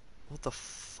 What the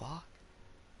fuck?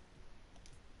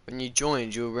 When you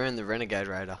joined, you were wearing the Renegade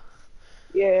Raider.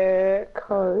 Yeah,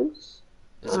 cause.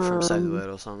 Is it from Save the World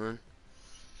or something?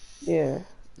 Yeah.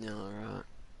 Yeah, alright.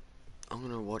 I'm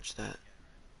gonna watch that.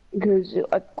 Because it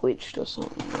like glitched or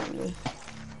something.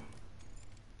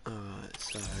 Alright,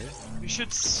 so... You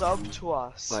should sub to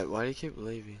us. Wait, why do you keep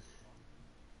leaving?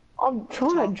 I'm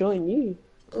trying to join you.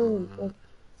 Alright.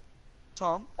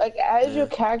 Tom? Like, as Yeah. your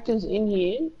character's in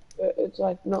here, but it's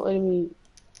like not letting me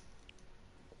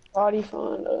party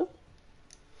finder.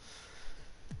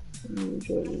 I'm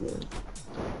joining you.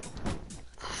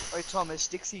 Wait, Tom, is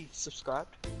Stixie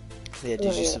subscribed? Yeah,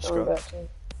 did you I'm subscribe? about to.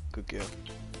 Good girl.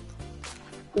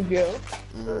 Good girl.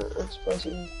 Mm. Let's play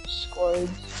some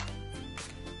squads.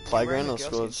 Playground or Wearing a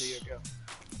girl skin, squads? so you're a girl.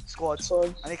 Squads.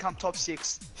 Squads. I need to come top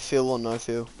 6. Phil or no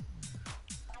Phil?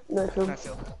 No, Phil. No,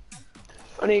 Phil.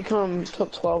 I need to come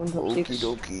top 12 and top Okie 6.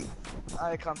 dokie.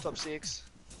 I need to come top 6.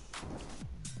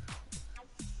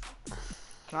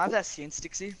 Can I have that skin,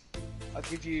 Stixie? I'll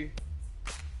give you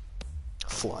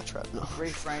Fly trap, no.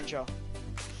 Reef Ranger.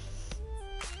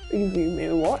 You give me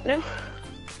what now?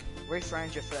 Reef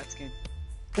Ranger for that skin.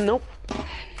 Nope.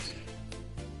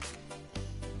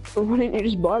 Why didn't you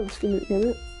just buy the skin that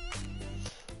came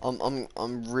out?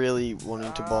 I'm really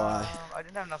wanting to buy I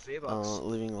didn't have enough V-Bucks.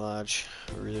 Living Large.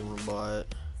 I really want to buy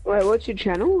it. Wait, what's your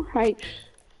channel?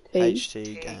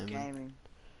 HT Gaming. Gaming.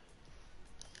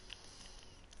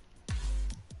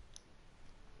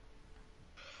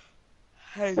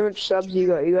 Hey. How much subs you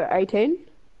got? You got 18?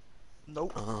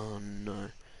 Nope. Oh no.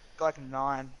 Got like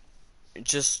 9.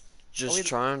 Just Are we-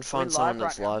 try and find live someone right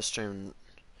that's now? live streaming.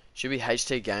 Should be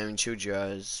HT Gaming Chill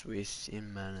Joes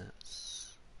within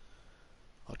minutes.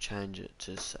 I'll change it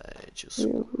to say just.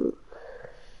 Yeah.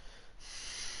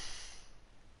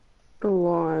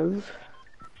 alive.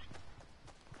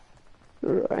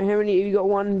 Alright, how many have you got?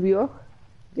 One viewer?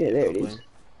 Yeah, there it Probably. is.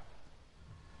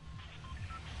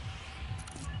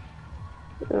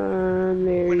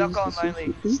 There We're not is going the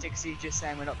lonely, 650. Stixie. Just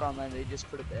saying we're not going lonely. Just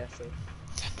put it there for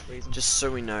reasons. Just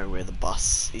so we know where the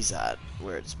bus is at,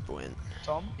 where it's went.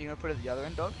 Tom, you gonna put it at the other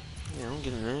end, dog? Yeah, I'm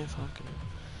getting there, fucking.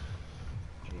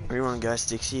 Jesus. Where you wanna go,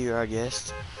 Stixie? You're our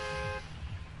guest.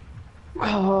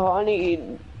 Oh, I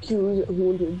need kills at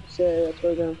haunted, so that's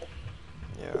where I go.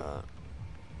 Yeah, right.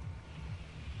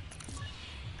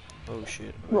 Oh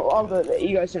shit. Well, I'll go there.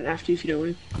 You guys don't have to if you don't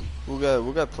want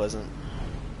We'll go Pleasant.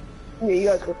 to. Yeah, you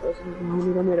guys go first. I'm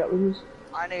gonna meet up with you.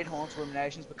 I need haunted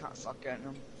eliminations, but can't fuck getting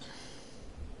them.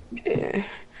 Yeah.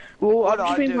 Well, What I've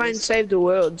just I been do playing is- Save the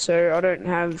World, so I don't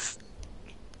have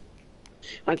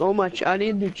like all much. I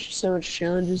need to do so much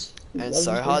challenges. And it's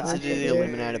so hard to do the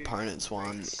eliminate opponents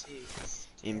one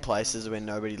in places where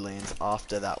nobody lands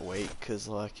after that week, because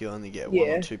like you only get one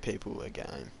Yeah. or two people a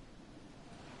game.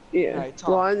 Yeah. No,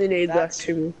 Tom, Well, I only need like that's-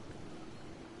 2 more.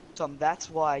 Tom, that's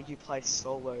why you play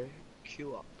solo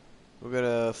queue up. We've got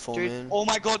a Dude, 4-man. oh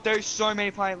my god, there's so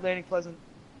many playing landing Pleasant.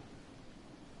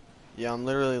 Yeah, I'm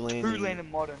literally Who landing.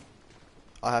 landing modern?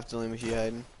 I have to land with you,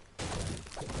 Hayden.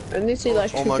 I only see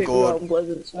like Oh 2 my people God. out in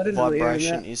Pleasant, so I don't know what you're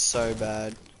Vibration about. is so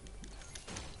bad.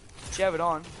 Did you have it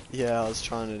on? Yeah, I was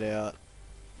trying it out.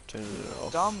 Turning it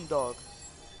off. Dumb dog.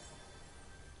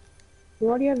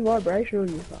 Why do you have vibration on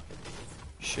your fuck?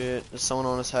 Shit, there's someone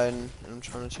on us, Hayden, and I'm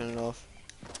trying to turn it off.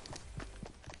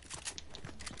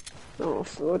 Oh,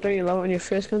 don't you love it when your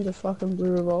first comes a fucking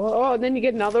blue revolver? Oh, and then you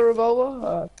get another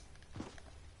revolver?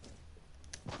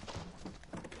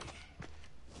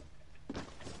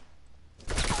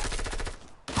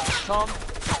 Tom,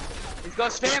 he's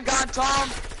got a spam gun, Tom!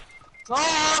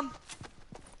 Tom!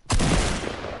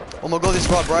 Oh my god, this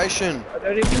vibration! I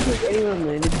don't even think anyone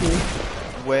landed here.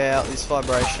 Wow, this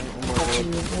vibration. Oh my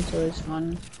god. That's always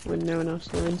fun when no one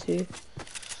else lands here.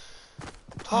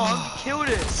 Tom, you killed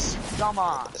us,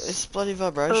 dumbass. This bloody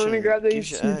vibration. I'm gonna grab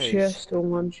gives these you 2 AIDS. chests or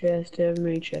 1 chest, however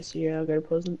many chests here. I'll go to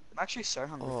Pleasant. I'm actually so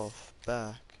hungry. Oh,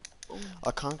 back.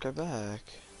 I can't go back.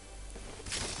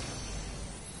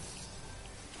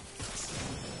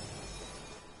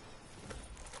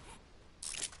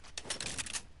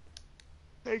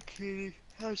 Hey kitty,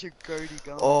 how's your goatee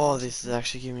going? Oh, this is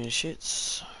actually giving me the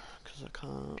shits. Because I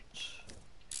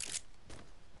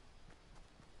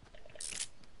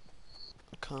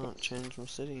can't change my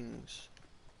settings.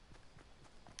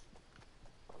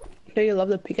 Do you love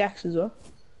the pickaxe as well?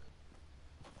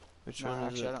 Which No, one is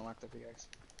actually, I it? don't like the pickaxe.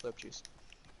 Flip juice.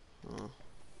 Oh,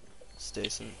 it's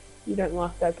decent. You don't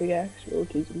like that pickaxe, you're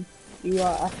autism. You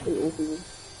are actually autism.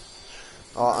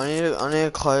 Oh, I need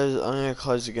to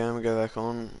close the game and go back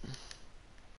on.